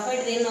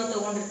ಗ್ರಾಫೈಟ್ ಏನು ನಾವು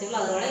ತಗೊಂಡಿರ್ತೀವಲ್ಲ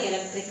ಅದರೊಳಗೆ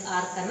ಎಲೆಕ್ಟ್ರಿಕ್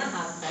ಆರ್ಕ್ ಅನ್ನ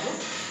ಹಾಕ್ತಾರೆ.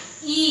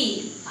 ಈ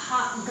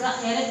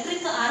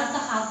ಎಲೆಕ್ಟ್ರಿಕ್ ಆರ್ಕ್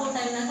ಹಾಕೋ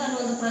ಟೈಮ್ನಾಗ ಅಲ್ಲಿ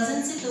ಒಂದು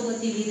ಪ್ರೆಸೆನ್ಸಿ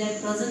ತಗೋತೀವಿ. That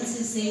presence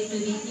is said to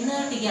B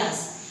inert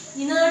gas.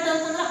 Inert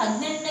ಅಂತಂದ್ರೆ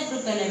 18ನೇ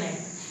group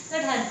element.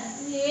 That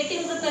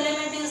 18 group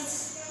element is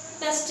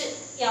first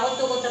ಯಾವ್ದು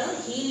ತಗೋತಾರ?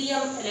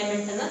 ಹೀಲಿಯಂ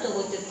ಎಲಿಮೆಂಟ್ ಅನ್ನ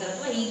ತಗೋತಿರ್ತಾರೆ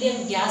ಅಥವಾ ಹೀಲಿಯಂ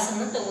ಗ್ಯಾಸ್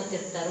ಅನ್ನ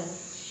ತಗೋತಿರ್ತಾರೆ.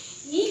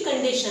 ಈ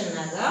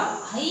ಕಂಡೀಷನ್ನಾಗ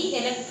ಹೈ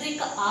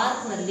ಎಲೆಕ್ಟ್ರಿಕ್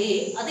ಆರ್ಕ್ ನಲ್ಲಿ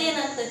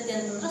ಅದೇನಾಗ್ತೈತಿ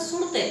ಅಂತಂದ್ರೆ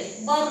ಸುಡ್ತೈತಿ,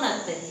 ಬರ್ನ್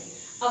ಆಗ್ತೈತಿ.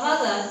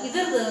 ಅವಾಗ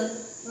ಇದ್ರದ್ದು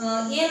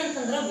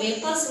ಏನಂತಂದ್ರೆ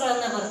ವೇಪರ್ಸ್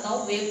ಗಳನ್ನ ಬರ್ತಾವ.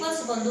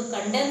 ವೇಪರ್ಸ್ ಬಂದು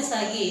ಕಂಡೆನ್ಸ್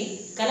ಆಗಿ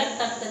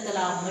ಕಲೆಕ್ಟ್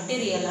ಆಗ್ತೈತಲ್ಲ ಆ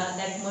material.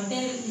 That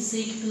material is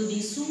said to B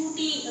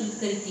ಸೂಟಿ ಅಂತ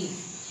ಕರಿತೀವಿ.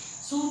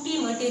 ಸೂಟಿ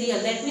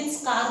material, that means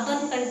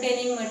carbon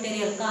containing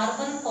material,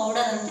 carbon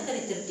powder ಅಂತ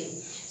ಕರಿತಿರ್ತೀವಿ.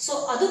 ಸೊ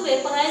ಅದು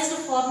ವೇಪರೈಸ್ಡ್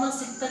ಫಾರ್ಮ್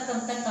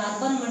ಸಿಗ್ತಕ್ಕಂಥ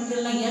ಕಾರ್ಬನ್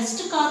ಮಟೀರಿಯಲ್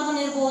ಎಷ್ಟು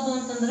ಕಾರ್ಬನ್ ಇರಬಹುದು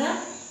ಅಂತಂದ್ರೆ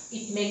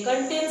it may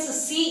contains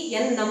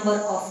Cn number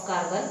of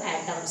carbon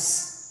atoms.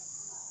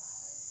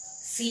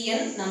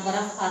 Cn number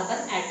of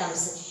carbon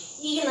atoms.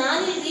 ಈಗ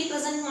ನಾನು ಇಲ್ಲಿ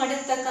ರೀಪ್ರೆಸೆಂಟ್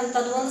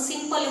ಮಾಡಿರ್ತಕ್ಕಂಥದ್ದು ಒಂದು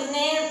ಸಿಂಪಲ್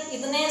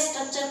ಇದನ್ನೇ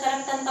ಸ್ಟ್ರಕ್ಚರ್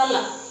ಕರೆಕ್ಟ್ ಅಂತ ಅಲ್ಲ.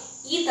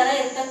 ಈ ತರ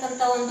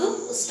ಇರ್ತಕ್ಕಂಥ ಒಂದು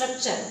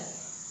ಸ್ಟ್ರಕ್ಚರ್,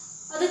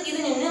 ಅದಕ್ಕೆ ಇದು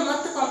ನಿಮ್ಗೆ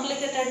ಮತ್ತೆ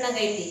ಕಾಂಪ್ಲಿಕೇಟೆಡ್ ನಾಗ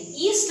ಐತಿ.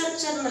 ಈ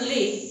ಸ್ಟ್ರಕ್ಚರ್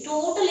ನಲ್ಲಿ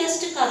ಟೋಟಲ್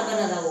ಎಷ್ಟು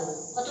ಕಾರ್ಬನ್ ಅದಾವು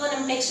ಅಥವಾ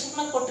ನಮ್ಮ ಟೆಕ್ಸ್ಟ್ ಬುಕ್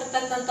ನಾಗ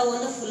ಕೊಟ್ಟಿರ್ತಕ್ಕಂಥ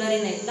ಒಂದು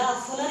ಫುಲರಿನ್ ಐತಲ್ಲ,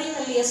 ಆ ಫುಲರಿನ್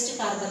ಅಲ್ಲಿ ಎಷ್ಟು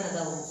ಕಾರ್ಬನ್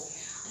ಅದಾವು?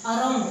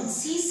 Around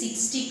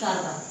C60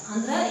 carbon.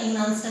 ಅಂದ್ರೆ ಈಗ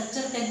ನಾನು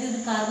ಸ್ಟ್ರಕ್ಚರ್ ತೆಗೆದಿದ್ದ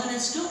ಕಾರ್ಬನ್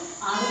ಎಷ್ಟು?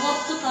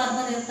 60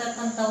 ಕಾರ್ಬನ್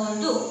ಇರ್ತಕ್ಕಂಥ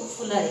ಒಂದು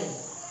ಫುಲರಿನ್.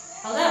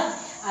 ಹೌದಾ?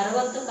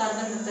 60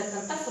 ಕಾರ್ಬನ್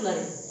ಇರ್ತಕ್ಕಂಥ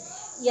ಫುಲರಿನ್.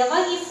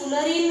 ಯಾವಾಗ ಈ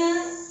ಫುಲರಿನ್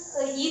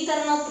ಈ ತರ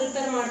ನಾವು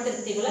ಪ್ರಿಪೇರ್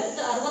ಮಾಡ್ತಿರ್ತೀವಲ್ಲ,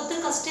 ಇದು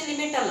 60ಕ್ಕೆ ಅಷ್ಟೇ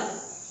ಲಿಮಿಟ್ ಅಲ್ಲ.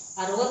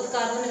 60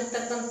 ಕಾರ್ಬನ್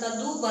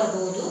ಇರ್ತಕ್ಕಂಥದ್ದು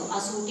ಬರ್ಬೋದು ಆ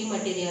ಸೂಟಿ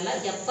ಮಟೀರಿಯಲ್,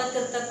 70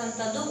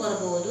 ಇರ್ತಕ್ಕಂಥದ್ದು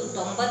ಬರ್ಬೋದು,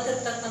 90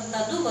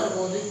 ಇರ್ತಕ್ಕಂಥದ್ದು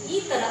ಬರ್ಬೋದು. ಈ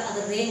ತರ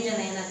ಅದ್ರ ರೇಂಜ್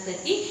ಅನ್ನ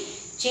ಏನಾಗ್ತೈತಿ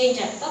ಚೇಂಜ್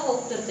ಆಗ್ತಾ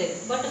ಹೋಗ್ತಿರ್ತೈತಿ.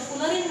 ಬಟ್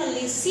ಫುಲರಿನ್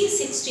ನಲ್ಲಿ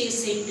C60 is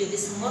said to be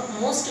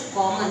most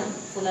common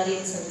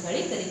ಫುಲರಿನ್ಸ್ ಅಂತ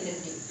ಹೇಳಿ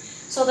ಕರಿತಿರ್ತೀವಿ.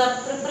 So the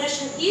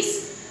preparation is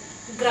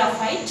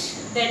graphite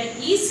that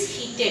is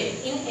heated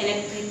in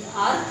electric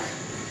arc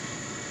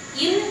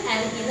in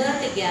an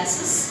inert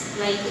gases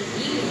like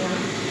helium,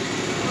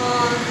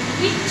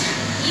 which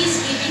is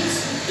giving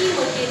sooty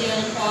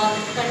material or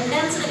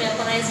condensed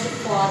vaporized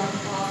form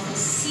of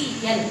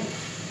Cn.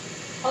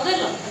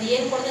 ಹೌದಲ್ಲ? ಅದು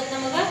ಏನು ಕೊಡ್ತೈತೆ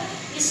ನಮಗೆ?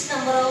 ಇಷ್ಟು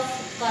number of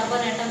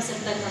carbon atoms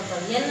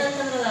ಇರ್ತಕ್ಕಂಥದ್ದು. N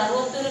ಅಂತಂದ್ರೆ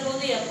 60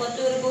 ಇರ್ಬೋದು,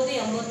 70 ಇರ್ಬೋದು,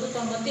 80,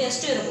 90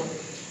 ಎಷ್ಟು ಇರ್ಬೋದು.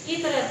 ಈ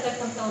ಥರ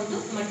ಇರ್ತಕ್ಕಂಥ ಒಂದು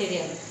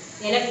ಮಟೀರಿಯಲ್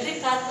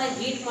ಎಲೆಕ್ಟ್ರಿಕ್ ಆರ್ಕ್ನ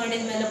ಹೀಟ್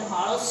ಮಾಡಿದ ಮೇಲೆ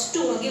ಬಹಳಷ್ಟು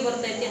ಹೊಗೆ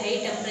ಬರ್ತೈತಿ. ಹೈ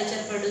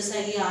ಟೆಂಪ್ರೇಚರ್ ಪ್ರೊಡ್ಯೂಸ್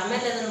ಆಗಿ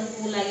ಆಮೇಲೆ ಅದನ್ನು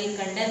ಕೂಲ್ ಆಗಿ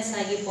ಕಂಡೆನ್ಸ್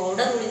ಆಗಿ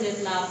ಪೌಡರ್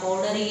ಉಳಿದಿರ್ತಲ್ಲ, ಆ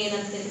ಪೌಡರಿಗೆ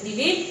ಏನಂತ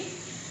ಕರಿತೀವಿ?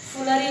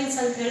 ಫುಲರಿನ್ಸ್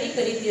ಅಂತ ಹೇಳಿ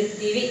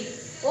ಕರಿತಿರ್ತೀವಿ.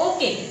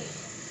 ಓಕೆ,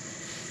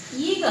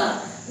 ಈಗ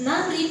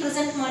ನಾನು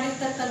ರೀಪ್ರೆಸೆಂಟ್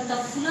ಮಾಡಿರ್ತಕ್ಕಂಥ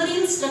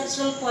ಫುಲರಿನ್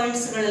ಸ್ಟ್ರಕ್ಚರಲ್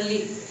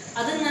ಪಾಯಿಂಟ್ಸ್ಗಳಲ್ಲಿ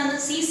ಅದನ್ನು ನಾನು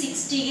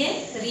C60ಗೆ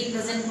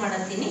ರೀಪ್ರೆಸೆಂಟ್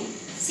ಮಾಡತ್ತೀನಿ.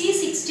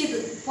 C60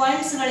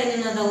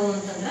 ಪಾಯಿಂಟ್ಸ್ಗಳೇನೇನದಾವು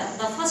ಅಂತಂದ್ರೆ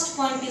the first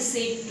point is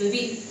said to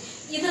B.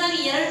 ಇದರಲ್ಲಿ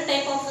 2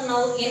 ಟೈಪ್ ಆಫ್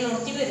ನಾವು ಏನು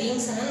ನೋಡ್ತೀವಿ?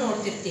 ರಿಂಗ್ಸ್ ಅನ್ನು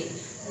ನೋಡ್ತಿರ್ತೀವಿ.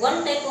 One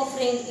type of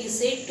ring is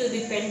said to B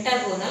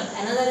pentagonal,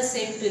 another is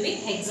said to B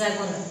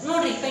hexagonal.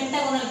 ನೋಡ್ರಿ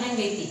ಪೆಂಟಾಗೋನಲ್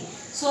ಹೆಂಗೈತಿ.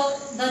 ಸೊ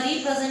ದ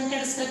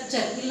ರೀಪ್ರೆಸೆಂಟೆಡ್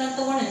ಸ್ಟ್ರಕ್ಚರ್ ಇಲ್ಲ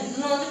ತಗೊಂಡು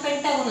ಇದನ್ನ ಒಂದು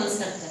ಪೆಂಟಾಗೋನಲ್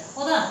ಸ್ಟ್ರಕ್ಚರ್.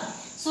 ಹೌದಾ?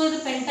 ಸೊ ಇದು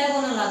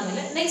ಪೆಂಟಾಗೋನಲ್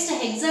ಆದ್ಮೇಲೆ ನೆಕ್ಸ್ಟ್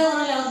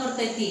ಹೆಕ್ಸಾಗೋನಲ್ ಯಾವ್ದು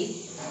ಬರ್ತೈತಿ?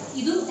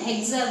 ಇದು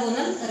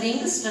ಹೆಕ್ಸಾಗೋನಲ್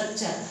ರಿಂಗ್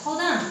ಸ್ಟ್ರಕ್ಚರ್.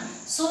 ಹೌದಾ?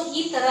 ಸೊ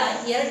ಈ ತರ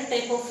 2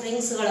 ಟೈಪ್ ಆಫ್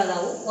ರಿಂಗ್ಸ್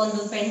ಗಳದಾವು.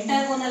 ಒಂದು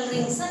ಪೆಂಟಾಗೋನಲ್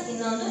ರಿಂಗ್ಸ್,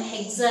 ಇನ್ನೊಂದು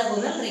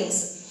ಹೆಕ್ಸಾಗೋನಲ್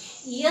ರಿಂಗ್ಸ್.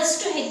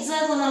 ಎಷ್ಟು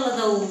ಹೆಕ್ಸಾಗೋನಲ್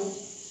ಅದಾವು?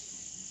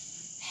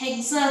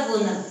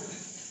 ಹೆಕ್ಸಾಗೋನಲ್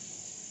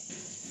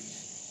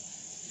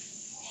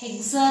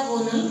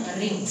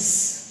ರಿಂಗ್ಸ್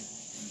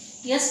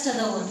ಎಷ್ಟು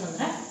ಅದಾವು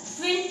ಅಂತಂದ್ರೆ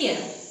 20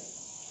 ಅದಾವ.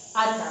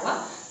 ಅಥವಾ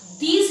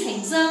ದೀಸ್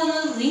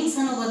ಹೆಕ್ಸಾಗೋನಲ್ ರಿಂಗ್ಸ್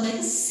ಅನ್ನೋ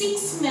ಬದಲಾಗಿ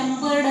 6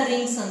 ಮೆಂಬರ್ಡ್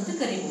ರಿಂಗ್ಸ್ ಅಂತ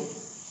ಕರಿಬಹುದು.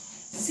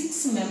 6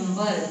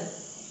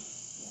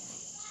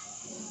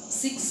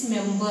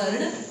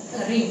 ಮೆಂಬರ್ಡ್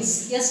ರಿಂಗ್ಸ್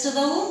ಎಷ್ಟು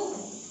ಅದಾವು?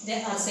 They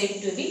are said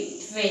to B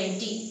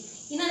 20.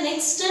 ಇನ್ನು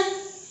ನೆಕ್ಸ್ಟ್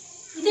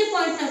ಇದೇ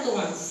ಪಾಯಿಂಟ್ ನ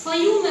ತಗೊಂಡು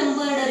 5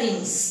 ಮೆಂಬರ್ಡ್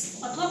ರಿಂಗ್ಸ್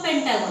ಅಥವಾ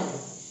pentagonal.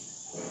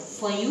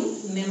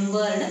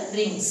 5-membered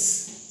rings.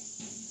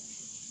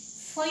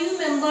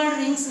 5-membered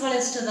rings ಗಳು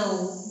ಎಷ್ಟು ಅದಾವು?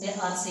 They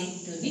are said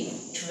to be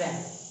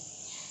 12.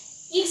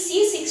 ಈಗ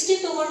C60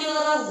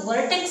 ತಗೊಂಡಿರೋದರ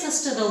ವರ್ಟೆಕ್ಸ್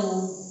ಎಷ್ಟು ಅದಾವು?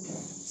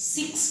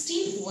 60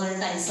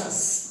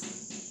 ವರ್ಟೈಸಸ್.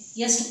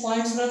 ಎಷ್ಟು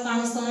ಪಾಯಿಂಟ್ಸ್ ಗಳು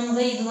ಕಾಣಿಸ್ತಾವ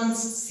ನಮಗೆ? ಇದು ಒಂದು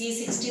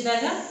C60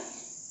 ದಾಗ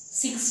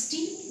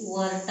 60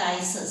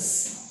 ವರ್ಟೈಸಸ್.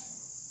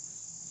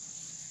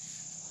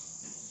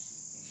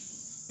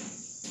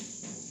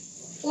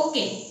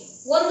 ಓಕೆ,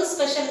 ಒಂದು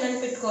special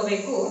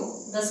ನೆನಪಿಟ್ಕೋಬೇಕು.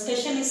 The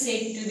special is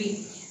said to be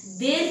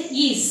there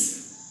is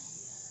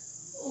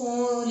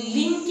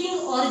linking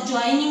or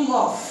joining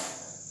of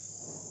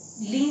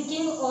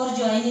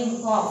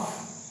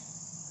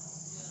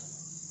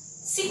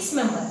 6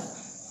 member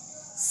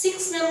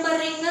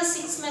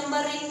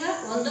ring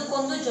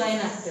ಒಂದಕ್ಕೊಂದು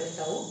ಜಾಯಿನ್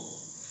ಆಗ್ತಿರ್ತಾವು.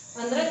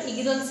 ಅಂದ್ರೆ ಈಗ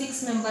ಇದೊಂದು 6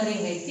 member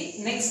ring ಐತಿ,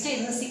 ನೆಕ್ಸ್ಟ್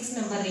ಇದನ್ನ 6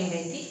 member ring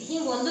ಐತಿ.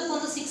 ಹಿಂಗೆ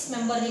ಒಂದಕ್ಕೊಂದು 6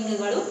 member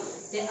ringಗಳು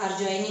they are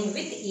joining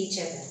with each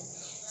other.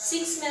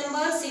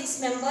 6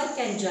 member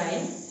can join.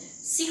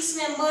 6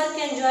 member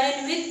can join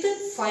with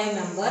 5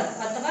 member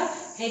ಅಥವಾ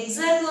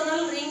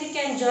hexagonal ring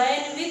can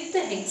join with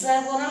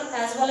hexagonal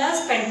as well as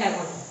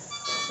pentagonal.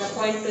 The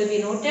point to be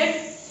noted,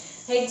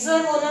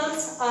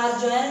 hexagonals are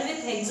joined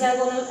with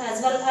hexagonal as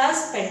well as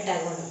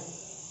pentagonal.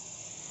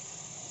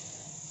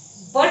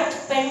 But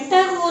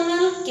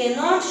pentagonal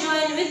cannot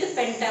join with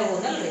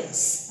pentagonal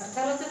rings. ಅರ್ಥ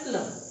ಆಗುತ್ತಿಲ್ಲ?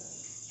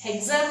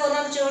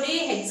 hexagonal ಜೋಡಿ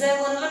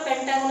hexagonal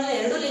pentagonal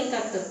ಎರಡು link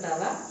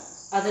ಆಗ್ತಿರ್ತಾವ.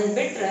 ಅದನ್ನ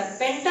ಬಿಟ್ರೆ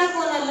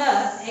pentagonal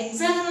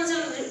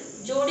hexagonal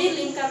ಜೋಡಿ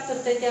link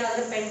ಆಗ್ತಿರ್ತೈತೆ,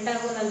 ಆದರೆ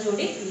pentagonal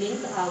ಜೋಡಿ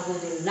link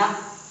ಆಗೋದಿಲ್ಲ.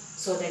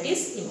 So that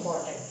is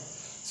important.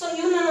 So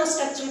ಇವನ್ನ ನಾವು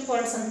ಸ್ಟ್ರಕ್ಚರಲ್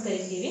ಪಾಯಿಂಟ್ಸ್ ಅಂತ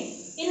ಕರಿತೀವಿ.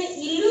 ಇನ್ನು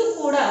ಇಲ್ಲೂ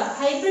ಕೂಡ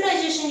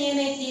ಹೈಬ್ರಿಡೈಸೇಷನ್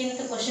ಏನೈತಿ ಅಂತ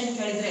ಕ್ವಶನ್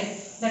ಕೇಳಿದ್ರೆ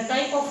the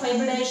type of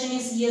hybridisation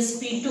is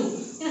sp2.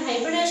 ಇನ್ನು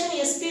ಹೈಬ್ರಿಡೈಸೇಷನ್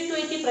sp2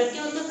 ಐತಿ.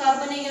 ಪ್ರತಿಯೊಂದು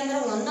ಕಾರ್ಬನಿಗೆ ಅಂದ್ರೆ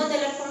ಒಂದೊಂದು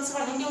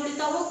ಎಲೆಕ್ಟ್ರಾನ್ಸ್ಗಳು ಹಂಗೆ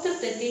ಉಳಿತಾ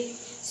ಹೋಗ್ತಿರ್ತೈತಿ.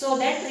 So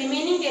that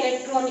remaining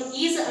electron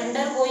is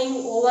undergoing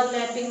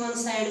overlapping on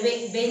sideway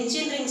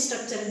benzene ring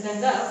structure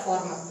ಇದ್ದಾಗ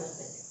ಫಾರ್ಮ್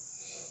ಆಗ್ತಿರ್ತೈತಿ.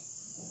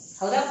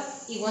 ಹೌದಾ?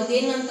 ಈಗ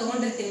ಒಂದೇನು ಅಂತ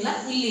ತಗೊಂಡಿರ್ತಿಲ್ಲ,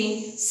 ಇಲ್ಲಿ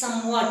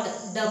somewhat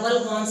double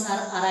bonds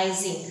are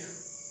arising.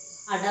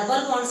 ಆ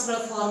ಡಬಲ್ ಬಾಂಡ್ಸ್ಗಳು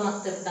ಫಾರ್ಮ್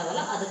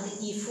ಆಗ್ತಿರ್ತಾವಲ್ಲ, ಅದಕ್ಕೆ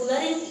ಈ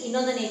fullerene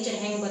ಇನ್ನೊಂದು ನೇಚರ್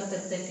ಹೆಂಗೆ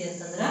ಬರ್ತಿರ್ತೈತಿ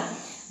ಅಂತಂದ್ರೆ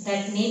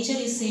that nature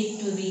is said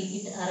to be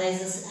it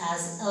arises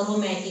as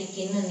aromatic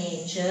in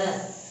nature.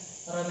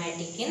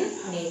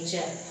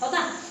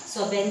 ಹೌದಾ? ಸೊ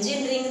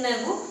ಬೆಂಜಿನ್ ರಿಂಗ್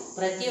ನಾಗು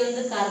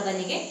ಪ್ರತಿಯೊಂದು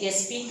ಕಾರ್ಬನಿಗೆ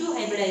sp2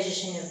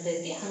 ಹೈಬ್ರಿಡೈಸೇಷನ್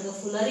ಇರ್ತೈತಿ. ಹಂಗೆ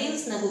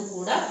ಫುಲರೀನ್ಸ್ ನಾಗು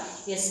ಕೂಡ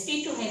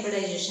sp2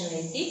 ಹೈಬ್ರಿಡೈಸೇಷನ್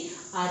ಐತಿ.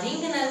 ಆ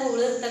ರಿಂಗ್ ನಾಗು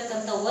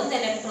ಉಳಿರ್ತಕ್ಕಂಥ ಒಂದು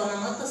ಎಲೆಕ್ಟ್ರಾನ್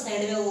ಮತ್ತು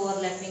ಸೈಡ್ ವೇ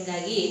ಓವರ್ಲ್ಯಾಪಿಂಗ್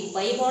ಆಗಿ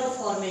ಪೈ ಬಾಂಡ್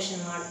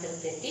ಫಾರ್ಮೇಷನ್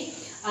ಮಾಡ್ತಿರ್ತೈತಿ.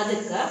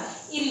 ಅದಕ್ಕೆ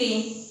ಇಲ್ಲಿ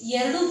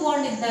ಎರಡು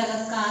ಬಾಂಡ್ ಇದ್ದಾಗ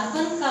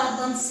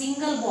ಕಾರ್ಬನ್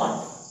ಸಿಂಗಲ್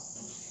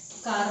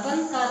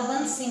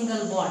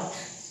ಬಾಂಡ್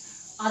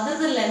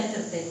ಅದರದ ಲೆಂತ್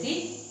ಇರ್ತೈತಿ.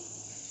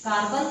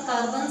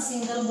 ಕಾರ್ಬನ್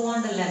ಸಿಂಗಲ್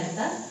ಬಾಂಡ್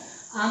ಲೆಂತ್,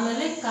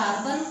 ಆಮೇಲೆ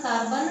ಕಾರ್ಬನ್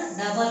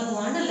ಡಬಲ್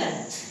ಬಾಂಡ್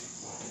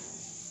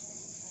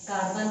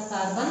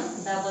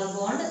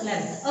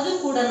ಲೆಂತ್ ಅದು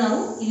ಕೂಡ ನಾವು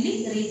ಇಲ್ಲಿ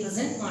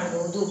ರಿಪ್ರೆಸೆಂಟ್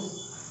ಮಾಡಬಹುದು.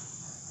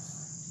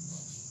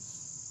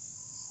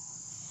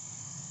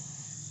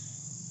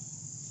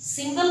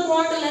 Single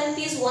bond length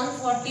is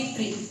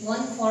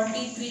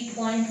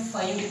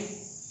 143.5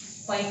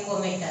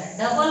 picometer.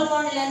 Double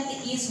bond length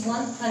is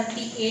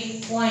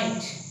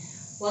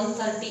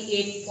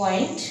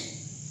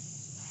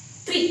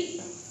 138.3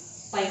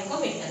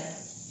 picometer.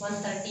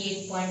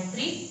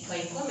 138.3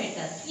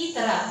 picometer. ಈ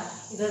ತರ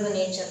ಇದರ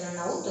ನೇಚರ್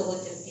ನಾವು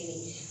ತಗೋತಿರ್ತೀವಿ.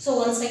 So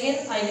once again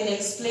I will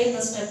explain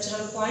the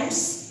structural points.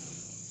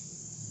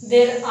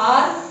 There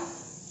are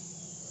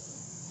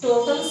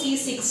total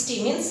C60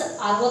 means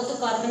 60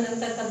 carbon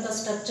ಇರತಕ್ಕಂತ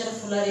ಸ್ಟ್ರಕ್ಚರ್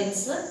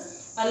ಫುಲರಿನ್ಸ್.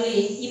 ಅಲ್ಲಿ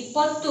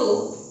 20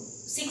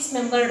 6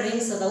 membered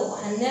rings ಅದಾವು,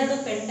 12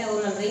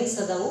 pentagonal rings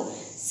ಅದಾವು.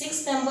 6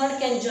 membered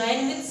can join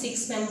with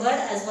 6 membered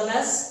as well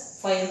as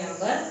 5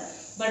 membered,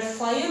 but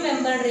 5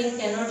 membered ring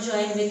cannot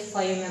join with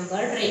 5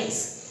 membered rings.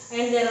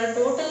 And there are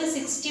totally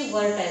 60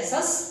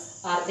 vertices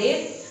are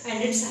there, and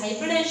its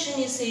hybridization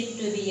is said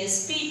to be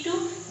sp2.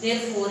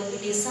 Therefore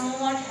it is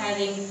somewhat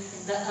having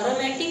the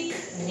aromatic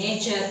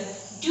nature.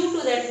 Due to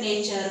that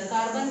nature,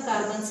 carbon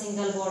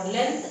single bond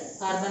length,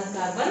 carbon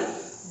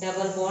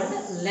double bond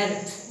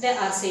length, they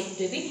are said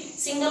to be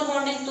single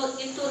bond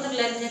ittu ಅಂದ್ರೆ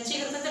length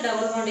ಹೆಚ್ಚಿಗೆ ಇರ್ತದೆ,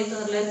 double bond ಇತ್ತು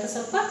ಅಂದ್ರೆ length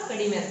ಸ್ವಲ್ಪ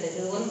ಕಡಿಮೆ ಇರ್ತದೆ.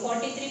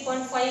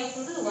 143.5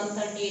 ಅಂದ್ರೆ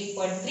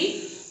 138.3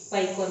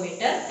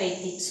 picometre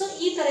ಐತಿ. ಸೊ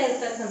ಈ ತರ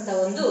ಇರತಕ್ಕಂತ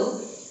ಒಂದು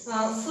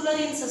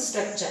ಫುಲರಿನ್ಸ್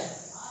ಸ್ಟ್ರಕ್ಚರ್.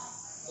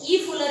 ಈ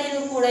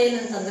ಫುಲರಿನ್ ಕೂಡ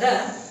ಏನಂತಂದ್ರ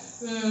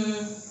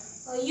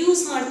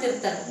ಯೂಸ್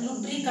ಮಾಡ್ತಿರ್ತಾರೆ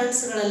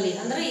ಲುಬ್ರಿಕಂಟ್ಸ್ಗಳಲ್ಲಿ.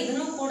 ಅಂದರೆ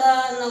ಇದನ್ನು ಕೂಡ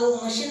ನಾವು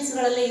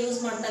ಮಷಿನ್ಸ್ಗಳಲ್ಲೇ ಯೂಸ್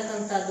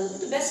ಮಾಡ್ತಕ್ಕಂಥದ್ದು.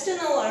 ಇದು ಬೆಸ್ಟ್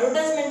ನಾವು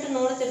ಅಡ್ವರ್ಟೈಸ್ಮೆಂಟ್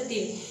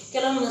ನೋಡ್ತಿರ್ತೀವಿ.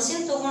 ಕೆಲವೊಂದು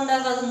ಮಷಿನ್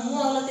ತೊಗೊಂಡಾಗ ಅದು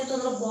ಮೂವ್ ಆಗ್ಲತ್ತಿತ್ತು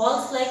ಅಂದ್ರೆ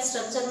ಬಾಲ್ಸ್ ಲೈಕ್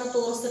ಸ್ಟ್ರಕ್ಚರ್ನ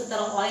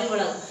ತೋರಿಸ್ತಿರ್ತಾರೆ ಆಯಿಲ್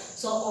ಒಳಗೆ.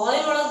 ಸೊ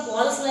ಆಯಿಲ್ ಒಳಗೆ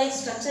ಬಾಲ್ಸ್ ಲೈಕ್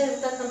ಸ್ಟ್ರಕ್ಚರ್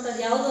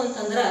ಇರ್ತಕ್ಕಂಥದ್ದು ಯಾವುದು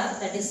ಅಂತಂದ್ರೆ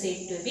that is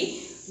said to B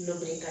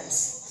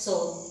ಲುಬ್ರಿಕಂಟ್ಸ್. So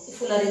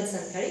ಫುಲರಿನ್ಸ್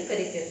ಅಂತ ಹೇಳಿ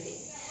ಕರಿತಿರ್ತೀವಿ.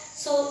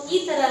 ಸೊ ಈ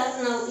ಥರ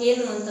ನಾವು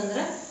ಏನು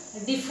ಅಂತಂದ್ರೆ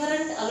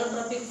different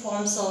ಅಲೋಟ್ರೋಪಿಕ್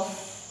forms of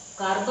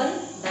carbon,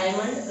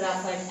 diamond,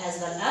 graphite as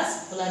well as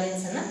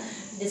ಫುಲರಿನ್ಸ್ ಅನ್ನು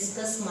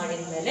ಡಿಸ್ಕಸ್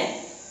ಮಾಡಿದ ಮೇಲೆ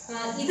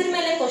ಇದ್ರ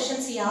ಮೇಲೆ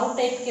ಕ್ವಶನ್ಸ್ ಯಾವ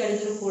ಟೈಪ್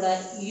ಕೇಳಿದ್ರು ಕೂಡ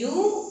you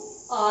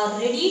are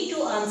ready to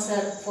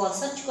answer for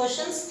such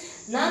questions.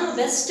 ನಾನು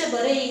ಬೆಸ್ಟ್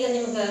ಬರೀ ಈಗ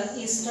ನಿಮ್ಗೆ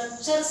ಈ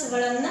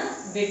ಸ್ಟ್ರಕ್ಚರ್ಸ್ಗಳನ್ನು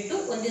ಬಿಟ್ಟು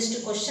ಒಂದಿಷ್ಟು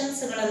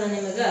ಕ್ವಶನ್ಸ್ಗಳನ್ನು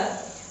ನಿಮಗೆ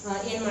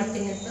ಏನು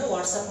ಮಾಡ್ತೀನಿ ಅಂತಂದ್ರೆ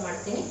ವಾಟ್ಸಪ್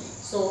ಮಾಡ್ತೀನಿ.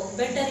 So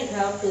better you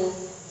have to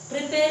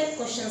prepare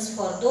questions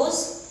for those.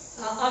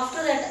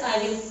 After that I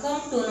will come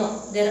to know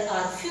there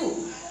are few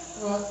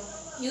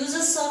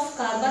uses of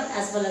carbon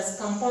as well as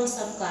compounds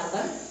of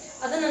carbon.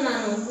 ಅದನ್ನು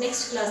ನಾನು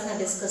ನೆಕ್ಸ್ಟ್ ಕ್ಲಾಸ್ನ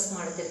ಡಿಸ್ಕಸ್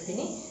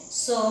ಮಾಡ್ತಿರ್ತೀನಿ.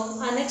 So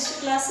ಆ next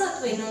class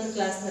ಅಥವಾ ಇನ್ನೊಂದು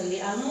ಕ್ಲಾಸ್ನಲ್ಲಿ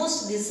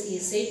almost this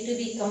is said to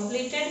be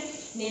completed.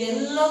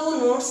 ನೀವೆಲ್ಲವೂ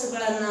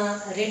ನೋಟ್ಸ್ಗಳನ್ನು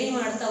ready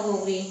ಮಾಡ್ತಾ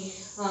ಹೋಗ್ರಿ.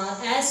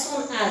 As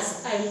soon as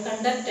I will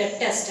conduct A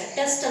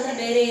test ಅಂದರೆ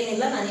ಬೇರೆ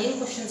ಏನಿಲ್ಲ, ನಾನು ಏನು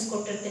ಕ್ವಶನ್ಸ್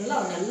ಕೊಟ್ಟಿರ್ತೀನಲ್ಲ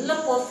ಅವನ್ನೆಲ್ಲ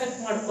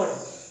ಪರ್ಫೆಕ್ಟ್ ಮಾಡ್ಕೊಳ್ಳಿ.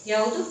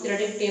 ಯಾವುದು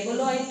ಪಿರಿಯಡಿಕ್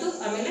ಟೇಬಲು ಆಯಿತು,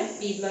 ಆಮೇಲೆ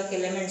ಪಿ ಬ್ಲಾಕ್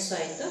ಎಲಿಮೆಂಟ್ಸು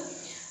ಆಯಿತು.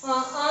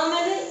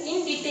 ಆಮೇಲೆ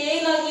ಇನ್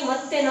ಡಿಟೇಲ್ ಆಗಿ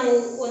ಮತ್ತೆ ನಾವು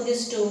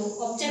ಒಂದಿಷ್ಟು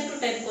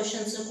ಆಬ್ಜೆಕ್ಟಿವ್ ಟೈಪ್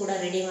ಕ್ವಶನ್ಸು ಕೂಡ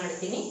ರೆಡಿ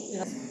ಮಾಡ್ತೀನಿ.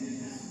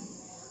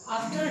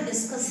 After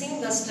discussing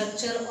the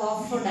structure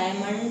of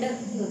diamond,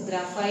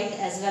 graphite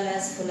as well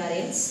as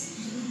fullerenes,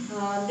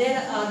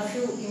 there are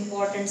few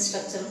important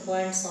structural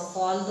points of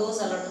all those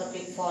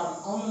allotropic form.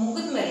 ಅವನು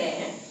ಮುಗಿದ ಮೇಲೆ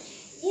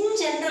ಇನ್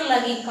ಜನರಲ್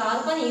ಆಗಿ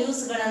ಕಾರ್ಬನ್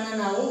ಯೂಸ್ಗಳನ್ನು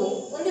ನಾವು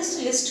ಒಂದಿಷ್ಟು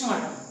ಲಿಸ್ಟ್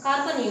ಮಾಡೋಣ.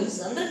 ಕಾರ್ಬನ್ ಯೂಸ್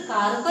ಅಂದರೆ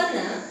ಕಾರ್ಬನ್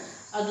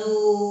ಅದು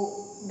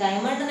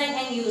ಡೈಮಂಡ್ನಾಗ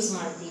ಹೆಂಗೆ ಯೂಸ್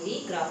ಮಾಡ್ತೀವಿ,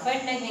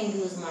 ಗ್ರಾಫೈಟ್ನಾಗ ಹೆಂಗೆ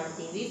ಯೂಸ್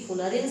ಮಾಡ್ತೀವಿ,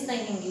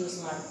 ಫುಲರಿನ್ಸ್ನಾಗ ಹೆಂಗೆ ಯೂಸ್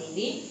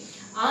ಮಾಡ್ತೀವಿ,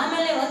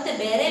 ಆಮೇಲೆ ಮತ್ತೆ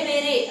ಬೇರೆ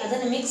ಬೇರೆ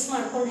ಅದನ್ನು ಮಿಕ್ಸ್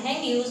ಮಾಡ್ಕೊಂಡು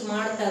ಹೆಂಗೆ ಯೂಸ್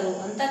ಮಾಡ್ತಾರೋ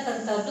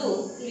ಅಂತಕ್ಕಂಥದ್ದು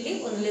ಇಲ್ಲಿ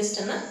ಒಂದು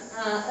ಲಿಸ್ಟನ್ನು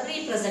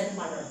ರೀಪ್ರೆಸೆಂಟ್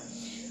ಮಾಡೋಣ.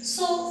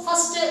 ಸೊ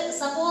ಫಸ್ಟ್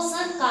ಸಪೋಸ್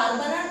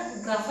ಕಾರ್ಬನ್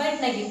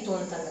ಗ್ರಾಫೈಟ್ನಾಗಿತ್ತು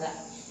ಅಂತಂದ್ರೆ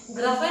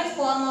ಗ್ರಾಫೈಟ್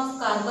ಫಾರ್ಮ್ ಆಫ್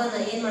ಕಾರ್ಬನ್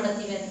ಏನು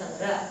ಮಾಡತ್ತೀವಿ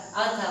ಅಂತಂದ್ರೆ,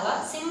 ಅಥವಾ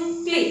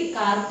simply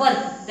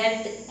carbon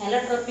that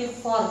ಅಲೋಟ್ರೋಪಿಕ್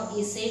form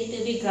is said to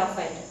B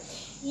graphite.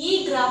 ಈ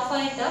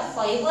ಗ್ರಾಫೈಟ್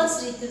ಫೈಬರ್ಸ್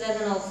ರೀತಿಯಾಗ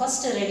ನಾವು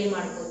ಫಸ್ಟ್ ರೆಡಿ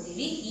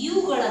ಮಾಡ್ಕೊತೀವಿ.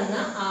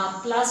 ಇವುಗಳನ್ನು ಆ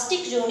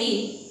ಪ್ಲಾಸ್ಟಿಕ್ ಜೋಡಿ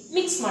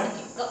ಮಿಕ್ಸ್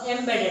ಮಾಡ್ತೀವಿ.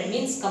 Embedded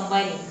means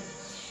combining.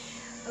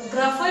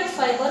 Graphite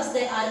fibres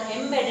they are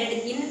embedded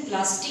in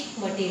plastic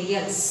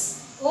materials.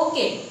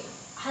 Okay,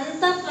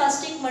 ಅಂಥ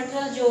ಪ್ಲಾಸ್ಟಿಕ್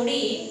ಮಟೀರಿಯಲ್ ಜೋಡಿ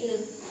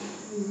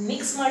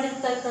ಮಿಕ್ಸ್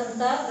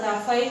ಮಾಡಿರ್ತಕ್ಕಂಥ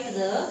ಗ್ರಾಫೈಟ್ದ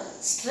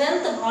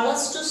ಸ್ಟ್ರೆಂತ್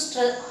ಭಾಳಷ್ಟು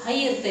ಹೈ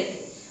ಇರ್ತೈತಿ.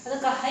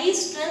 ಅದಕ್ಕೆ ಹೈ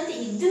ಸ್ಟ್ರೆಂತ್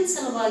ಇದ್ದಿನ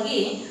ಸಲುವಾಗಿ,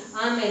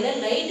 ಆಮೇಲೆ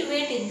ಲೈಟ್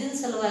ವೇಟ್ ಇದ್ದಿನ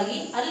ಸಲುವಾಗಿ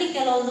ಅಲ್ಲಿ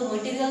ಕೆಲವೊಂದು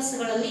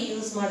ಮಟೀರಿಯಲ್ಸ್ಗಳಲ್ಲಿ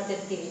ಯೂಸ್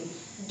ಮಾಡ್ತಿರ್ತೀವಿ.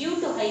 Due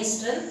to high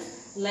strength,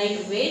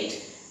 light weight,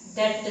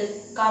 that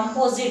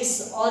composites,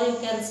 or you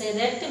can say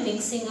that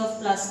mixing of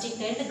plastic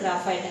and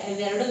graphite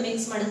ಇವೆರಡು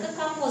ಮಿಕ್ಸ್ ಮಾಡಿದ್ರೆ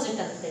ಕಾಂಪೋಸಿಟ್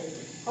ಅಂತ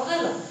ಕರಿತೀವಿ.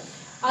 ಹೌದಲ್ಲ?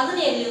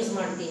 ಅದನ್ನ ಎಲ್ಲಿ ಯೂಸ್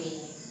ಮಾಡ್ತೀವಿ?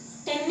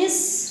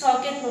 ಟೆನ್ನಿಸ್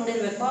ರಾಕೆಟ್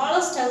ನೋಡಿರ್ಬೇಕು,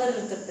 ಭಾಳಷ್ಟು ಅವರ್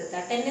ಇರ್ತಿರ್ತೈತೆ.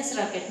 ಆ ಟೆನ್ನಿಸ್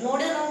ರಾಕೆಟ್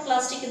ನೋಡಿದ್ರೆ ನಾವು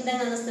ಪ್ಲಾಸ್ಟಿಕ್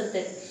ಇದ್ದಂಗೆ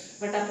ಅನ್ನಿಸ್ತಿರ್ತೈತೆ,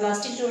 ಬಟ್ ಆ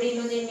ಪ್ಲಾಸ್ಟಿಕ್ ಜೋಡಿ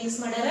ಇನ್ನೊಂದು ಏನು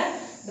ಮಿಕ್ಸ್ ಮಾಡ್ಯಾರ,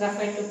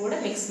 ಗ್ರಾಫೈಟು ಕೂಡ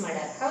ಮಿಕ್ಸ್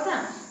ಮಾಡ್ಯಾರ. ಹೌದಾ?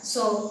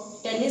 ಸೊ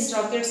ಟೆನ್ನಿಸ್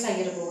ರಾಕೆಟ್ಸ್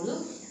ಆಗಿರ್ಬೋದು,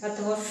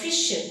 ಅಥವಾ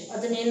ಫಿಶ್,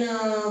 ಅದನ್ನೇನು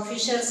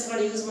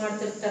ಫಿಶರ್ಸ್ಗಳು ಯೂಸ್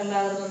ಮಾಡ್ತಿರ್ತಾರಲ್ಲ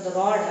ಅದರದೊಂದು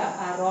ರಾಡ್,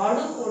 ಆ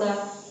ರಾಡು ಕೂಡ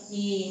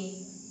ಈ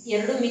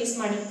ಎರಡು ಮಿಕ್ಸ್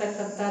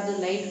ಮಾಡಿರ್ತಕ್ಕಂಥದ್ದು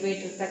ಲೈಟ್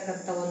ವೇಟ್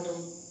ಇರ್ತಕ್ಕಂಥ ಒಂದು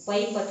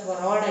ಪೈಪ್ ಅಥವಾ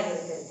ರಾಡ್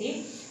ಆಗಿರ್ತೈತಿ.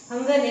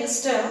 ಹಂಗೆ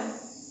ನೆಕ್ಸ್ಟ್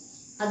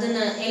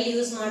ಅದನ್ನು ಎಲ್ಲಿ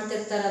ಯೂಸ್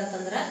ಮಾಡ್ತಿರ್ತಾರೆ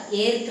ಅಂತಂದ್ರೆ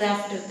ಏರ್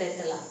ಕ್ರಾಫ್ಟ್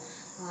ಇರ್ತೈತಲ್ಲ,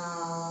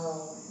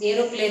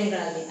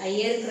 ಏರೋಪ್ಲೇನ್ಗಳಲ್ಲಿ ಆ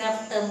ಏರ್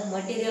ಕ್ರಾಫ್ಟ್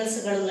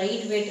ಮಟೀರಿಯಲ್ಸ್ಗಳು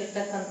ಲೈಟ್ ವೇಟ್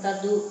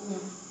ಇರ್ತಕ್ಕಂಥದ್ದು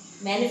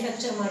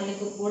ಮ್ಯಾನುಫ್ಯಾಕ್ಚರ್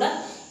ಮಾಡಲಿಕ್ಕೂ ಕೂಡ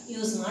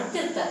ಯೂಸ್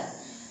ಮಾಡ್ತಿರ್ತಾರೆ.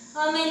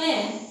 ಆಮೇಲೆ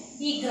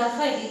ಈ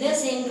ಗ್ರಾಫೈಟ್, ಇದೇ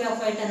ಸೇಮ್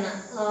ಗ್ರಾಫೈಟನ್ನು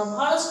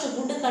ಭಾಳಷ್ಟು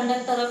ಗುಡ್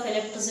ಕಂಡಕ್ಟರ್ ಆಫ್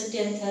ಎಲೆಕ್ಟ್ರಿಸಿಟಿ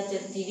ಅಂತ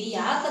ಹೇಳ್ತಿರ್ತೀವಿ.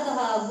 ಯಾಕದು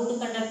ಗುಡ್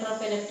ಕಂಡಕ್ಟರ್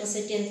ಆಫ್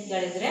ಎಲೆಕ್ಟ್ರಿಸಿಟಿ ಅಂತ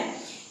ಕೇಳಿದರೆ,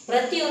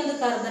 ಪ್ರತಿಯೊಂದು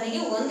ಕಾರ್ಬನಿಗೆ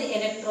ಒಂದು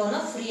ಎಲೆಕ್ಟ್ರಾನ್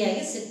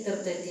ಫ್ರೀಯಾಗಿ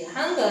ಸಿಗ್ತಿರ್ತೈತಿ.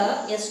 ಹಂಗೆ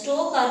ಎಷ್ಟೋ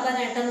ಕಾರ್ಬನ್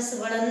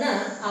ಆಟಮ್ಸ್ಗಳನ್ನು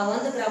ಆ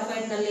ಒಂದು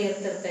ಗ್ರಾಫೈಟ್ನಲ್ಲಿ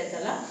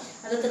ಇರ್ತಿರ್ತೈತಲ್ಲ,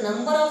 ಅದಕ್ಕೆ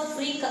ನಂಬರ್ ಆಫ್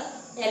ಫ್ರೀ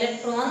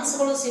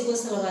ಎಲೆಕ್ಟ್ರಾನ್ಸ್ಗಳು ಸಿಗೋ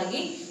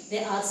ಸಲುವಾಗಿ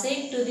they are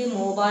said to B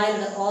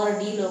ಮೊಬೈಲ್ಡ್ R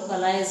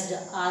delocalised.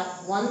 ಆ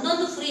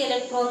ಒಂದೊಂದು ಫ್ರೀ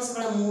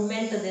ಎಲೆಕ್ಟ್ರಾನ್ಸ್ಗಳ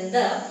ಮೂವ್ಮೆಂಟ್ದಿಂದ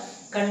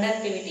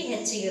ಕಂಡಕ್ಟಿವಿಟಿ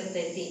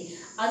ಹೆಚ್ಚಿಗಿರ್ತೈತಿ.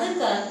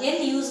 ಅದಕ್ಕೆ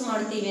ಎಲ್ಲಿ ಯೂಸ್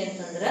ಮಾಡ್ತೀವಿ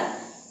ಅಂತಂದ್ರೆ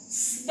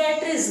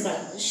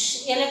ಬ್ಯಾಟ್ರೀಸ್ಗಳು,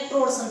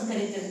 ಎಲೆಕ್ಟ್ರೋಡ್ಸ್ ಅಂತ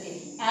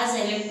ಕರಿತಿರ್ತೀವಿ, ಆ್ಯಸ್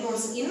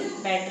ಎಲೆಕ್ಟ್ರೋಡ್ಸ್ ಇನ್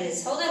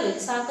ಬ್ಯಾಟ್ರೀಸ್. ಹೌದಲ್ಲ?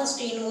 ಈಗ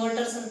ಸಾಕಷ್ಟು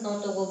ಇನ್ವರ್ಟರ್ಸ್ ಅಂತ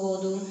ನಾವು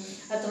ತೊಗೋಬೋದು,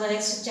 ಅಥವಾ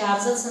ನೆಕ್ಸ್ಟ್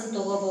ಚಾರ್ಜರ್ಸ್ ಅಂತ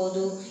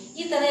ತೊಗೋಬೋದು.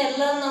 ಈ ಥರ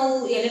ಎಲ್ಲ ನಾವು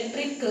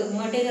ಎಲೆಕ್ಟ್ರಿಕ್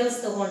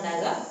ಮಟೀರಿಯಲ್ಸ್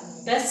ತೊಗೊಂಡಾಗ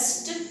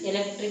ಬೆಸ್ಟ್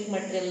ಎಲೆಕ್ಟ್ರಿಕ್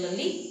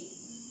ಮಟೀರಿಯಲಲ್ಲಿ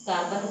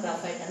ಕಾರ್ಬನ್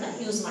ಗ್ರಾಫೈಟನ್ನು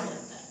ಯೂಸ್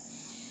ಮಾಡಿರ್ತಾರೆ.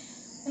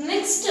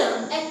 Next,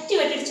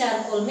 activated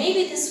charcoal.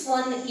 Maybe this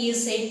one is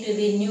said to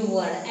be new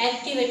word.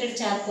 Activated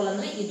charcoal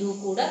ಅಂದ್ರೆ ಇದು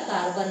ಕೂಡ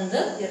ಕಾರ್ಬನ್ದ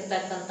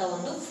ಇರ್ತಕ್ಕಂಥ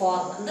ಒಂದು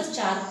ಫಾರ್ಮ್. ಅಂದ್ರೆ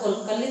ಚಾರ್ಕೋಲ್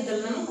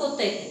ಕಲ್ಲಿದ್ದಲ್ಲಿ ನಮ್ಗೆ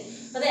ಗೊತ್ತೈತಿ.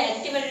 ಅದೇ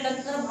ಆಕ್ಟಿವೇಟೆಡ್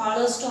ಅಂತಂದ್ರೆ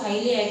ಬಹಳಷ್ಟು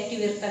ಹೈಲಿ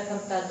ಆಕ್ಟಿವ್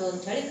ಇರ್ತಕ್ಕಂಥದ್ದು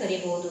ಅಂತ ಹೇಳಿ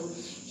ಕರಿಬಹುದು.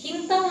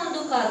 ಇಂಥ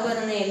ಒಂದು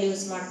ಕಾರ್ಬನ್ನ ಎಲ್ಲಿ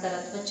ಯೂಸ್ ಮಾಡ್ತಾರೆ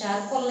ಅಥವಾ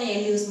ಚಾರ್ಕೋಲ್ನ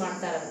ಎಲ್ಲಿ ಯೂಸ್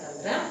ಮಾಡ್ತಾರೆ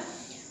ಅಂತಂದ್ರೆ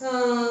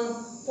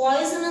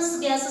ಪಾಯ್ಸನಸ್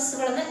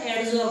ಗ್ಯಾಸಸ್ಗಳನ್ನು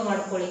ಅಡ್ಸಾರ್ಬ್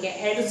ಮಾಡ್ಕೊಳ್ಳಿಕ್ಕೆ.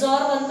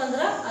 ಅಡ್ಸಾರ್ಬ್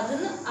ಅಂತಂದ್ರೆ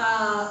ಅದನ್ನು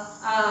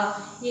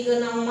ಈಗ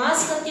ನಾವು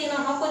ಮಾಸ್ಕ್ ಅಂತ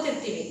ನಾವು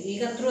ಹಾಕೋತಿರ್ತೀವಿ,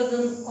 ಈಗ ಥ್ರೂ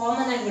ಅದೊಂದು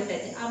ಕಾಮನ್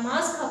ಆಗಿಬಿಟ್ಟೈತಿ. ಆ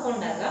ಮಾಸ್ಕ್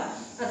ಹಾಕೊಂಡಾಗ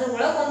ಅದ್ರ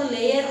ಒಳಗೆ ಒಂದು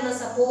ಲೇಯರ್ನ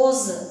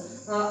ಸಪೋಸ್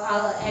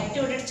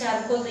ಆಕ್ಟಿವೇಟೆಡ್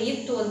ಚಾರ್ಕೋಲ್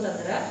ಇತ್ತು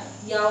ಅಂತಂದ್ರೆ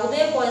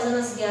ಯಾವುದೇ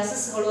ಪಾಯ್ಸನಸ್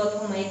ಗ್ಯಾಸಸ್ಗಳು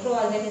ಅಥವಾ ಮೈಕ್ರೋ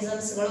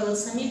ಆರ್ಗ್ಯಾನಿಸಮ್ಸ್ಗಳು ಅದ್ರ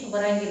ಸಮೀಪ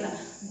ಬರಂಗಿಲ್ಲ.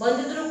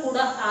 ಬಂದಿದ್ರು ಕೂಡ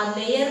ಆ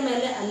ಲೇಯರ್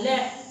ಮೇಲೆ ಅಲ್ಲೇ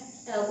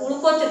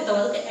ಉಳ್ಕೋತಿರ್ತಾವೆ.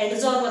 ಅದಕ್ಕೆ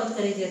ಅಡ್ಸಾರ್ಬ್ ಅಂತ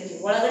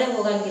ಕರಿತಿರ್ತೀವಿ, ಒಳಗಡೆ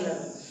ಹೋಗಂಗಿಲ್ಲ.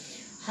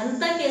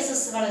 ಅಂಥ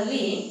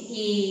ಕೇಸಸ್ಗಳಲ್ಲಿ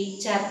ಈ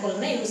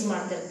ಚಾರ್ಕೋಲ್ನ ಯೂಸ್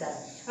ಮಾಡ್ತಿರ್ತಾರೆ.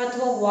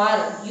 ಅಥವಾ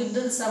ವಾರ್,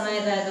 ಯುದ್ಧದ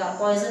ಸಮಯದಾಗ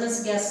ಪಾಯ್ಸನಸ್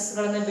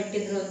ಗ್ಯಾಸಸ್ಗಳನ್ನ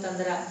ಬಿಟ್ಟಿದ್ರು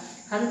ಅಂತಂದ್ರೆ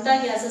ಅಂಥ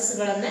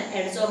ಗ್ಯಾಸಸ್ಗಳನ್ನು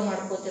ಅಬ್ಸಾರ್ಬ್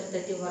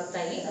ಮಾಡ್ಕೋತಿರ್ತೈತಿ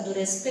ಹೊರತಾಗಿ ಅದು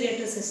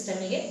ರೆಸ್ಪಿರೇಟರಿ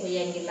ಸಿಸ್ಟಮಿಗೆ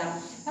ಒಯ್ಯಂಗಿಲ್ಲ.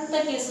 ಅಂಥ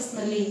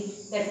ಕೇಸಸ್ನಲ್ಲಿ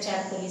that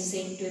charcoal is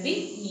said to be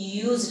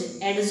used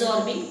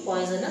absorbing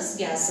poisonous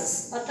gases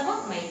ಅಥವಾ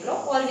ಮೈಕ್ರೋ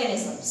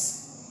ಆರ್ಗ್ಯಾನಿಸಮ್ಸ್.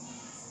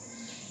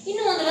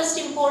 ಇನ್ನು ಒಂದಷ್ಟು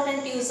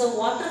ಇಂಪಾರ್ಟೆಂಟ್ ಯೂಸ್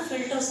ವಾಟರ್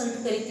ಫಿಲ್ಟರ್ಸ್ ಅಂತ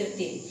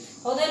ಕರಿತಿರ್ತೀವಿ,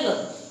 ಹೌದಲ್ಲ?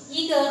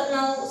 ಈಗ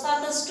ನಾವು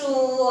ಸಾಕಷ್ಟು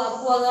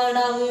ಅಕ್ವಾಗಾರ್ಡ್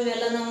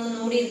ಇವೆಲ್ಲ ನಾವು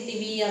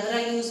ನೋಡಿರ್ತೀವಿ,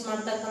 ಅದರಾಗ ಯೂಸ್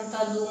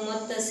ಮಾಡ್ತಕ್ಕಂಥದ್ದು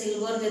ಮತ್ತು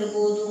ಸಿಲ್ವರ್ದು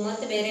ಇರ್ಬೋದು,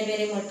 ಮತ್ತು ಬೇರೆ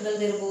ಬೇರೆ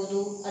ಮಟೀರಿಯಲ್ದು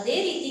ಇರ್ಬೋದು. ಅದೇ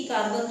ರೀತಿ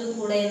ಕಾರ್ಬನ್ದು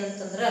ಕೂಡ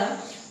ಏನಂತಂದ್ರೆ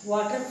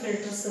ವಾಟರ್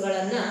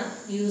ಫಿಲ್ಟರ್ಸ್ಗಳನ್ನು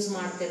ಯೂಸ್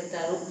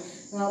ಮಾಡ್ತಿರ್ತಾರೆ.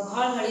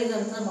 ಭಾಳ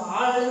ಹಳಿದಂತ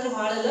ಭಾಳ ಹಳಿದ್ರೆ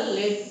ಭಾಳ ಎಲ್ಲ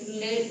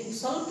ಲೇಟ್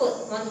ಸ್ವಲ್ಪ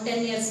ಒಂದು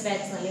 10 years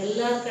ಬ್ಯಾಕ್ಸ್ನಲ್ಲಿ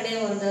ಎಲ್ಲ ಕಡೆ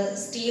ಒಂದು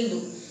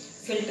ಸ್ಟೀಲ್ದು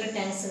ಫಿಲ್ಟರ್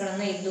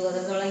ಟ್ಯಾಂಕ್ಸ್ಗಳನ್ನು ಇದ್ದು,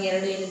 ಅದರೊಳಗೆ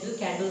 2 ಏನಿದ್ವು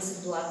ಕ್ಯಾಂಡಲ್ಸ್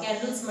ಇದ್ವು. ಆ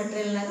ಕ್ಯಾಂಡಲ್ಸ್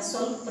ಮಟೀರಿಯಲ್ನಾಗ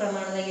ಸ್ವಲ್ಪ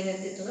ಪ್ರಮಾಣದಾಗ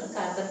ಏನಿರ್ತಿತ್ತು ಅಂದ್ರೆ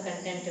ಕಾರ್ಬನ್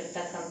ಕಂಟೆಂಟ್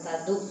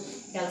ಇರ್ತಕ್ಕಂಥದ್ದು,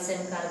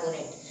 ಕ್ಯಾಲ್ಸಿಯಂ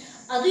ಕಾರ್ಬೋನೇಟ್.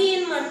 ಅದು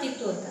ಏನು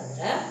ಮಾಡ್ತಿತ್ತು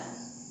ಅಂತಂದ್ರೆ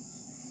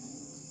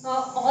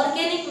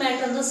ಆರ್ಗ್ಯಾನಿಕ್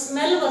ಮ್ಯಾಟರ್ ಅಂದ್ರೆ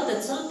ಸ್ಮೆಲ್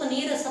ಬರ್ತೈತೆ. ಸ್ವಲ್ಪ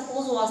ನೀರು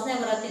ಸಪೋಸ್ ವಾಸನೆ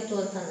ಬರತ್ತಿತ್ತು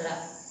ಅಂತಂದ್ರೆ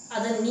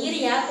ಅದು ನೀರು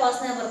ಯಾಕೆ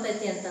ವಾಸನೆ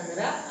ಬರ್ತೈತಿ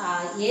ಅಂತಂದ್ರೆ ಆ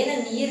ಏನು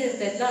ನೀರು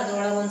ಇರ್ತೈತಲ್ಲ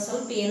ಅದರೊಳಗೆ ಒಂದು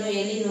ಸ್ವಲ್ಪ ಏನೋ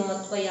ಎಲಿನೋ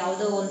ಅಥವಾ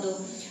ಯಾವುದೋ ಒಂದು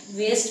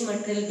ವೇಸ್ಟ್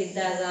ಮಟೀರಿಯಲ್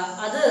ಬಿದ್ದಾಗ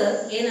ಅದು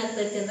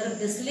ಏನಾಗ್ತೈತಿ ಅಂದ್ರೆ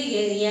ಬಿಸಿಲಿಗೆ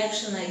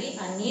ರಿಯಾಕ್ಷನ್ ಆಗಿ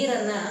ಆ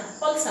ನೀರನ್ನು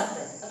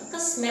ಹೊಲ್ಸಾಗ್ತೈತಿ, ಅದಕ್ಕೆ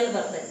ಸ್ಮೆಲ್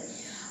ಬರ್ತೈತಿ.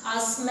 ಆ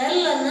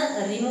ಸ್ಮೆಲ್ಲನ್ನು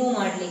ರಿಮೂವ್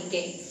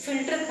ಮಾಡಲಿಕ್ಕೆ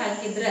ಫಿಲ್ಟರ್ಗೆ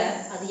ಹಾಕಿದ್ರೆ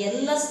ಅದು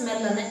ಎಲ್ಲ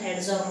ಸ್ಮೆಲ್ಲನ್ನು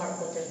ಅಬ್ಸಾರ್ಬ್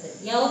ಮಾಡ್ಕೊತಿರ್ತೈತಿ.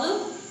 ಯಾವುದು?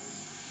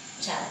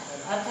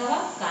 ಚಾರ್ಕೋಲ್ ಅಥವಾ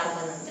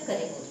ಕಾರ್ಬನ್ ಅಂತ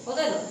ಕರಿಬೋದು,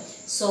 ಹೌದಲ್ಲ?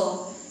 So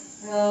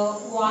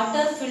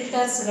water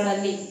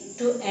ಫಿಲ್ಟರ್ಸ್ಗಳಲ್ಲಿ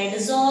to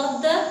absorb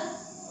the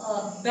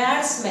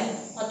bad smell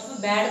ಅಥವಾ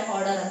ಬ್ಯಾಡ್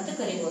ಆರ್ಡರ್ ಅಂತ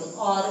ಕರಿಬೋದು,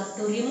 R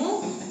to remove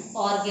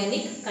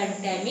organic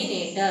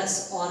ಕಂಟ್ಯಾಮಿನೇಟರ್ಸ್.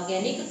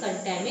 Organic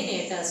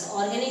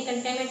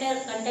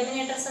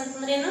ಕಂಟ್ಯಾಮಿನೇಟರ್ಸ್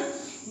ಅಂತಂದ್ರೆ ಏನು?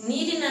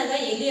 ನೀರಿನಾಗ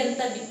ಎಲಿ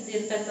ಅಂತ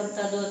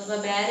ಬಿದ್ದಿರ್ತಕ್ಕಂಥದ್ದು ಅಥವಾ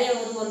ಬೇರೆ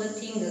ಅವರು ಒಂದು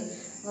ಥಿಂಗ್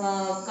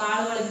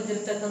ಕಾಳುಗಳು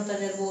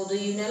ಬಿದ್ದಿರ್ತಕ್ಕಂಥದ್ದು ಇರ್ಬೋದು,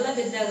 ಇವನ್ನೆಲ್ಲ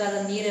ಬಿದ್ದಾಗ ಅದು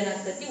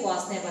ನೀರೇನಾಗ್ತೈತಿ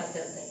ವಾಸನೆ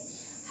ಬರ್ತಿರ್ತೈತಿ.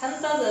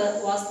 ಅಂಥದ್ದು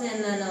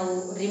ವಾಸನೆಯನ್ನು ನಾವು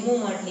ರಿಮೂವ್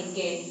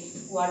ಮಾಡಲಿಕ್ಕೆ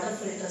ವಾಟರ್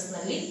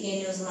ಫಿಲ್ಟರ್ಸ್ನಲ್ಲಿ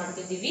ಏನು ಯೂಸ್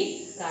ಮಾಡ್ತಿದ್ದೀವಿ?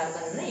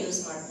 ಕಾರ್ಬನನ್ನು ಯೂಸ್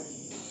ಮಾಡ್ತಿದ್ದೀವಿ.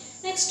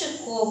 ನೆಕ್ಸ್ಟ್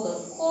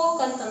ಕೋಕ್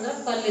ಅಂತಂದ್ರೆ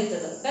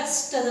ಕಲ್ಲಿದ್ದಲು.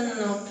 ಬೆಸ್ಟ್ ಅದನ್ನು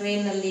ನಾವು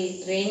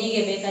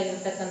ಟ್ರೈನಿಗೆ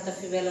ಬೇಕಾಗಿರ್ತಕ್ಕಂಥ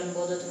ಫ್ಯೂಯಲ್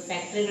ಅನ್ಬೋದು ಅಥವಾ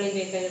ಫ್ಯಾಕ್ಟ್ರಿಗಳಿಗೆ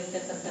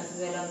ಬೇಕಾಗಿರ್ತಕ್ಕಂಥ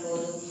ಫ್ಯೂಯಲ್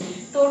ಅನ್ಬೋದು.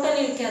 Total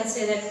you can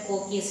say that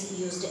coke is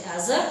used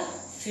as a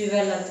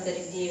fuel ಅಂತ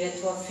ಕರಿತೀವಿ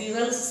ಅಥವಾ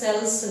ಫ್ಯೂಯಲ್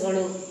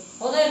ಸೆಲ್ಸ್ಗಳು,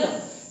 ಹೌದಾ ಇಲ್ಲ?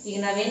 ಈಗ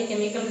ನಾವೇನು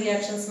ಕೆಮಿಕಲ್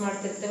ರಿಯಾಕ್ಷನ್ಸ್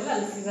ಮಾಡ್ತಿರ್ತೀವಲ್ಲ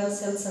ಅಲ್ಲಿ ಫ್ಯೂಯಲ್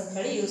ಸೆಲ್ಸ್ ಅಂತ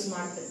ಹೇಳಿ ಯೂಸ್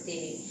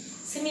ಮಾಡ್ತಿರ್ತೀವಿ.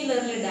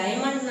 ಸಿಮಿಲರ್ಲಿ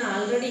ಡೈಮಂಡ್ನ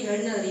ಆಲ್ರೆಡಿ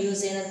ಹೇಳಿದ್ರೆ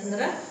ಯೂಸ್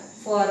ಏನಂತಂದ್ರೆ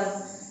for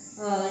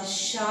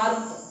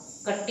sharp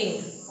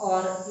cutting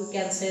are you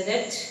can say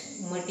that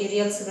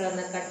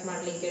ಮಟೀರಿಯಲ್ಸ್ಗಳನ್ನು cut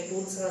ಮಾಡಲಿಕ್ಕೆ,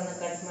 ಟೂಲ್ಸ್ಗಳನ್ನು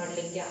ಕಟ್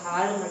ಮಾಡಲಿಕ್ಕೆ,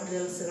 ಹಾರ್ಡ್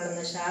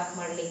ಮಟೀರಿಯಲ್ಸ್ಗಳನ್ನು ಶಾರ್ಪ್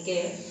ಮಾಡಲಿಕ್ಕೆ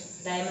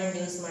ಡೈಮಂಡ್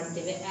ಯೂಸ್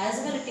ಮಾಡ್ತೀವಿ. As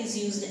well it is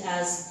used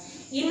as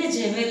in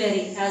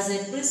jewellery as A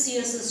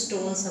ಪ್ರಿಸಿಯಸ್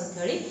stones ಅಂತ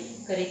ಹೇಳಿ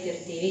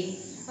ಕರಿತಿರ್ತೀವಿ.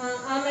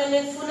 ಆಮೇಲೆ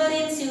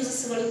ಫುಲರೆನ್ಸ್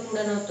ಯೂಸಸ್ಗಳು ಕೂಡ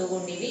ನಾವು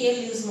ತೊಗೊಂಡಿವಿ.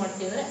 ಎಲ್ಲಿ ಯೂಸ್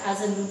ಮಾಡ್ತೀವಿ ಅಂದರೆ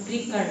ಆ್ಯಸ್ ಎ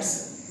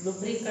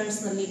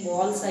ಲುಬ್ರಿಕಂಟ್ಸ್ನಲ್ಲಿ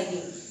ಬಾಲ್ಸ್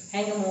ಆಗಿ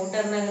ಹೆಂಗೆ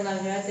ಮೋಟರ್ನಾಗ ನಾವು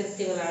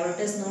ಹೇಳ್ತಿರ್ತೀವಲ್ಲ,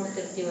 ಅಡ್ವರ್ಟೈಸ್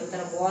ನೋಡ್ತಿರ್ತೀವಿ,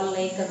 ಒಂಥರ ಬಾಲ್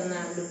ಲೈಕ್ ಅದನ್ನು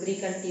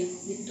ಲುಬ್ರಿಕಂಟ್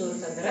ಇತ್ತು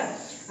ಅಂತಂದ್ರೆ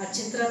ಆ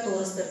ಚಿತ್ರ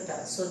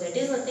ತೋರಿಸ್ತಿರ್ತಾರೆ. So that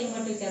is nothing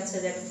but you can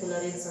say that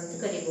ಫುಲರೆನ್ಸ್ ಅಂತ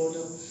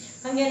ಕರಿಬೋದು.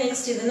 ಹಾಗೆ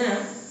ನೆಕ್ಸ್ಟ್ ಇದನ್ನು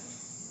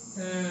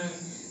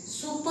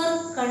ಸೂಪರ್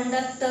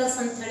ಕಂಡಕ್ಟರ್ಸ್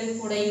ಅಂತ ಹೇಳಿ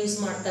ಕೂಡ ಯೂಸ್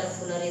ಮಾಡ್ತಾರೆ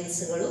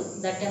ಫುಲರೆನ್ಸ್ಗಳು.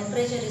 The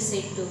temperature is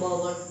set to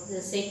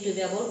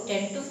B about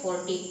 10 to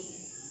 40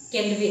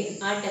 kelvin.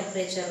 ಆ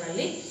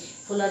ಟೆಂಪ್ರೇಚರ್ನಲ್ಲಿ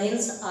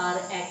ಫುಲರೆನ್ಸ್ R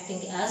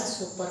acting as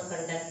super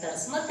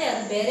conductors. ಮತ್ತು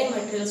ಅದು ಬೇರೆ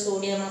ಮೆಟೀರಿಯಲ್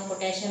ಸೋಡಿಯಮ್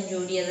ಪೊಟ್ಯಾಷಿಯಮ್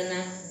ಜೋಡಿ ಅದನ್ನು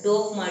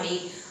ಡೋಪ್ ಮಾಡಿ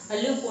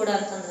ಅಲ್ಲೂ ಕೂಡ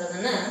ಅಂತಂದ್ರೆ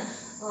ಅದನ್ನು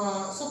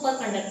ಸೂಪರ್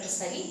ಕಂಡಕ್ಟರ್ಸ್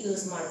ಆಗಿ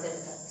ಯೂಸ್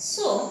ಮಾಡ್ತಿರ್ತಾರೆ.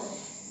 So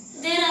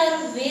there are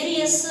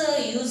various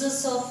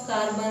uses of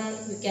carbon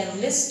you can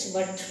list,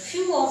 but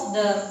few of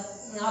the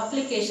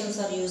applications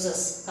R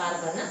uses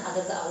carbon.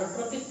 ಅದಕ್ಕೆ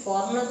ಅಲೋಟ್ರೋಪಿಕ್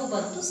ಫಾರ್ಮ್ನಾಗೂ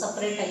ಬಂತು,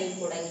 ಸಪ್ರೇಟಾಗಿ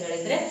ಕೂಡ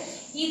ಕೇಳಿದರೆ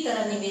ಈ ಥರ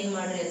ನೀವೇನು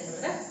ಮಾಡಿರಿ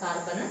ಅಂತಂದ್ರೆ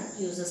ಕಾರ್ಬನ್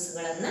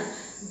ಯೂಸಸ್ಗಳನ್ನು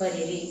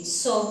ಬರೀರಿ.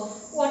 So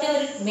what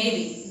ever it may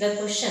be the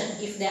question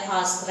if they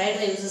ask right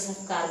the uses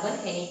of carbon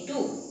any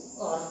 2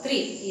 or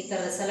 3 ಈ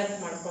ಥರ ಸೆಲೆಕ್ಟ್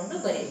ಮಾಡಿಕೊಂಡು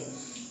ಬರೀರಿ.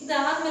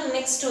 ಇದಾದಮೇಲೆ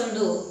ನೆಕ್ಸ್ಟ್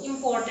ಒಂದು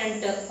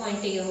ಇಂಪಾರ್ಟೆಂಟ್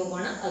ಪಾಯಿಂಟಿಗೆ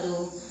ಹೋಗೋಣ. ಅದು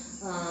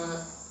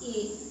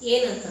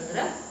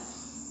ಏನಂತಂದ್ರೆ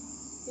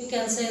you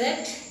can say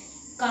that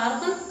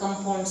carbon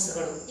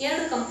ಕಂಪೌಂಡ್ಸ್ಗಳು.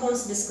 2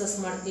 compounds discuss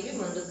ಮಾಡ್ತೀವಿ,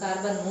 ಒಂದು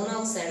ಕಾರ್ಬನ್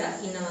ಮೊನಾಕ್ಸೈಡ್,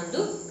 ಇನ್ನು ಒಂದು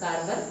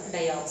carbon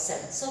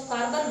dioxide. So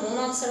carbon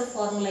monoxide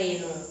formula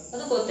ಏನು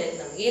ಅದು ಗೊತ್ತಾಯ್ತು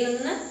ನಮ್ಗೆ.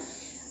 ಏನಂದ್ರೆ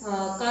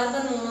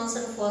carbon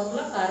monoxide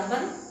formula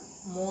carbon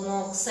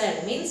monoxide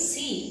means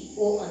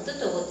CO ಅಂತ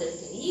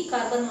ತಗೋತಿರ್ತೀವಿ. ಈ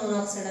ಕಾರ್ಬನ್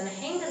ಮೊನಾಕ್ಸೈಡನ್ನು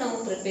ಹೆಂಗೆ ನಾವು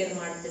ಪ್ರಿಪೇರ್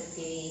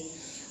ಮಾಡ್ತಿರ್ತೀವಿ,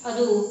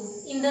 ಅದು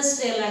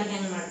ಇಂಡಸ್ಟ್ರಿಯಲ್ ಆಗಿ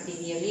ಹೆಂಗೆ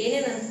ಮಾಡ್ತೀವಿ, ಅಲ್ಲಿ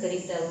ಏನೇನಂತ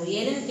ಕರೀತಾವೆ,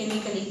 ಏನೇನು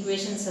ಕೆಮಿಕಲ್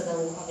ಈಕ್ವೇಷನ್ಸ್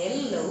ಅದಾವು,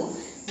 ಅವೆಲ್ಲವೂ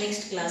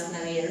ನೆಕ್ಸ್ಟ್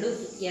ಕ್ಲಾಸ್ನಾಗ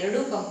ಎರಡು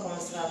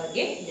ಕಂಪೌಂಡ್ಸ್ಗಳ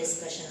ಬಗ್ಗೆ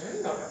ಡಿಸ್ಕಷನ್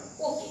ನೋಡೋಣ.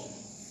 ಓಕೆ.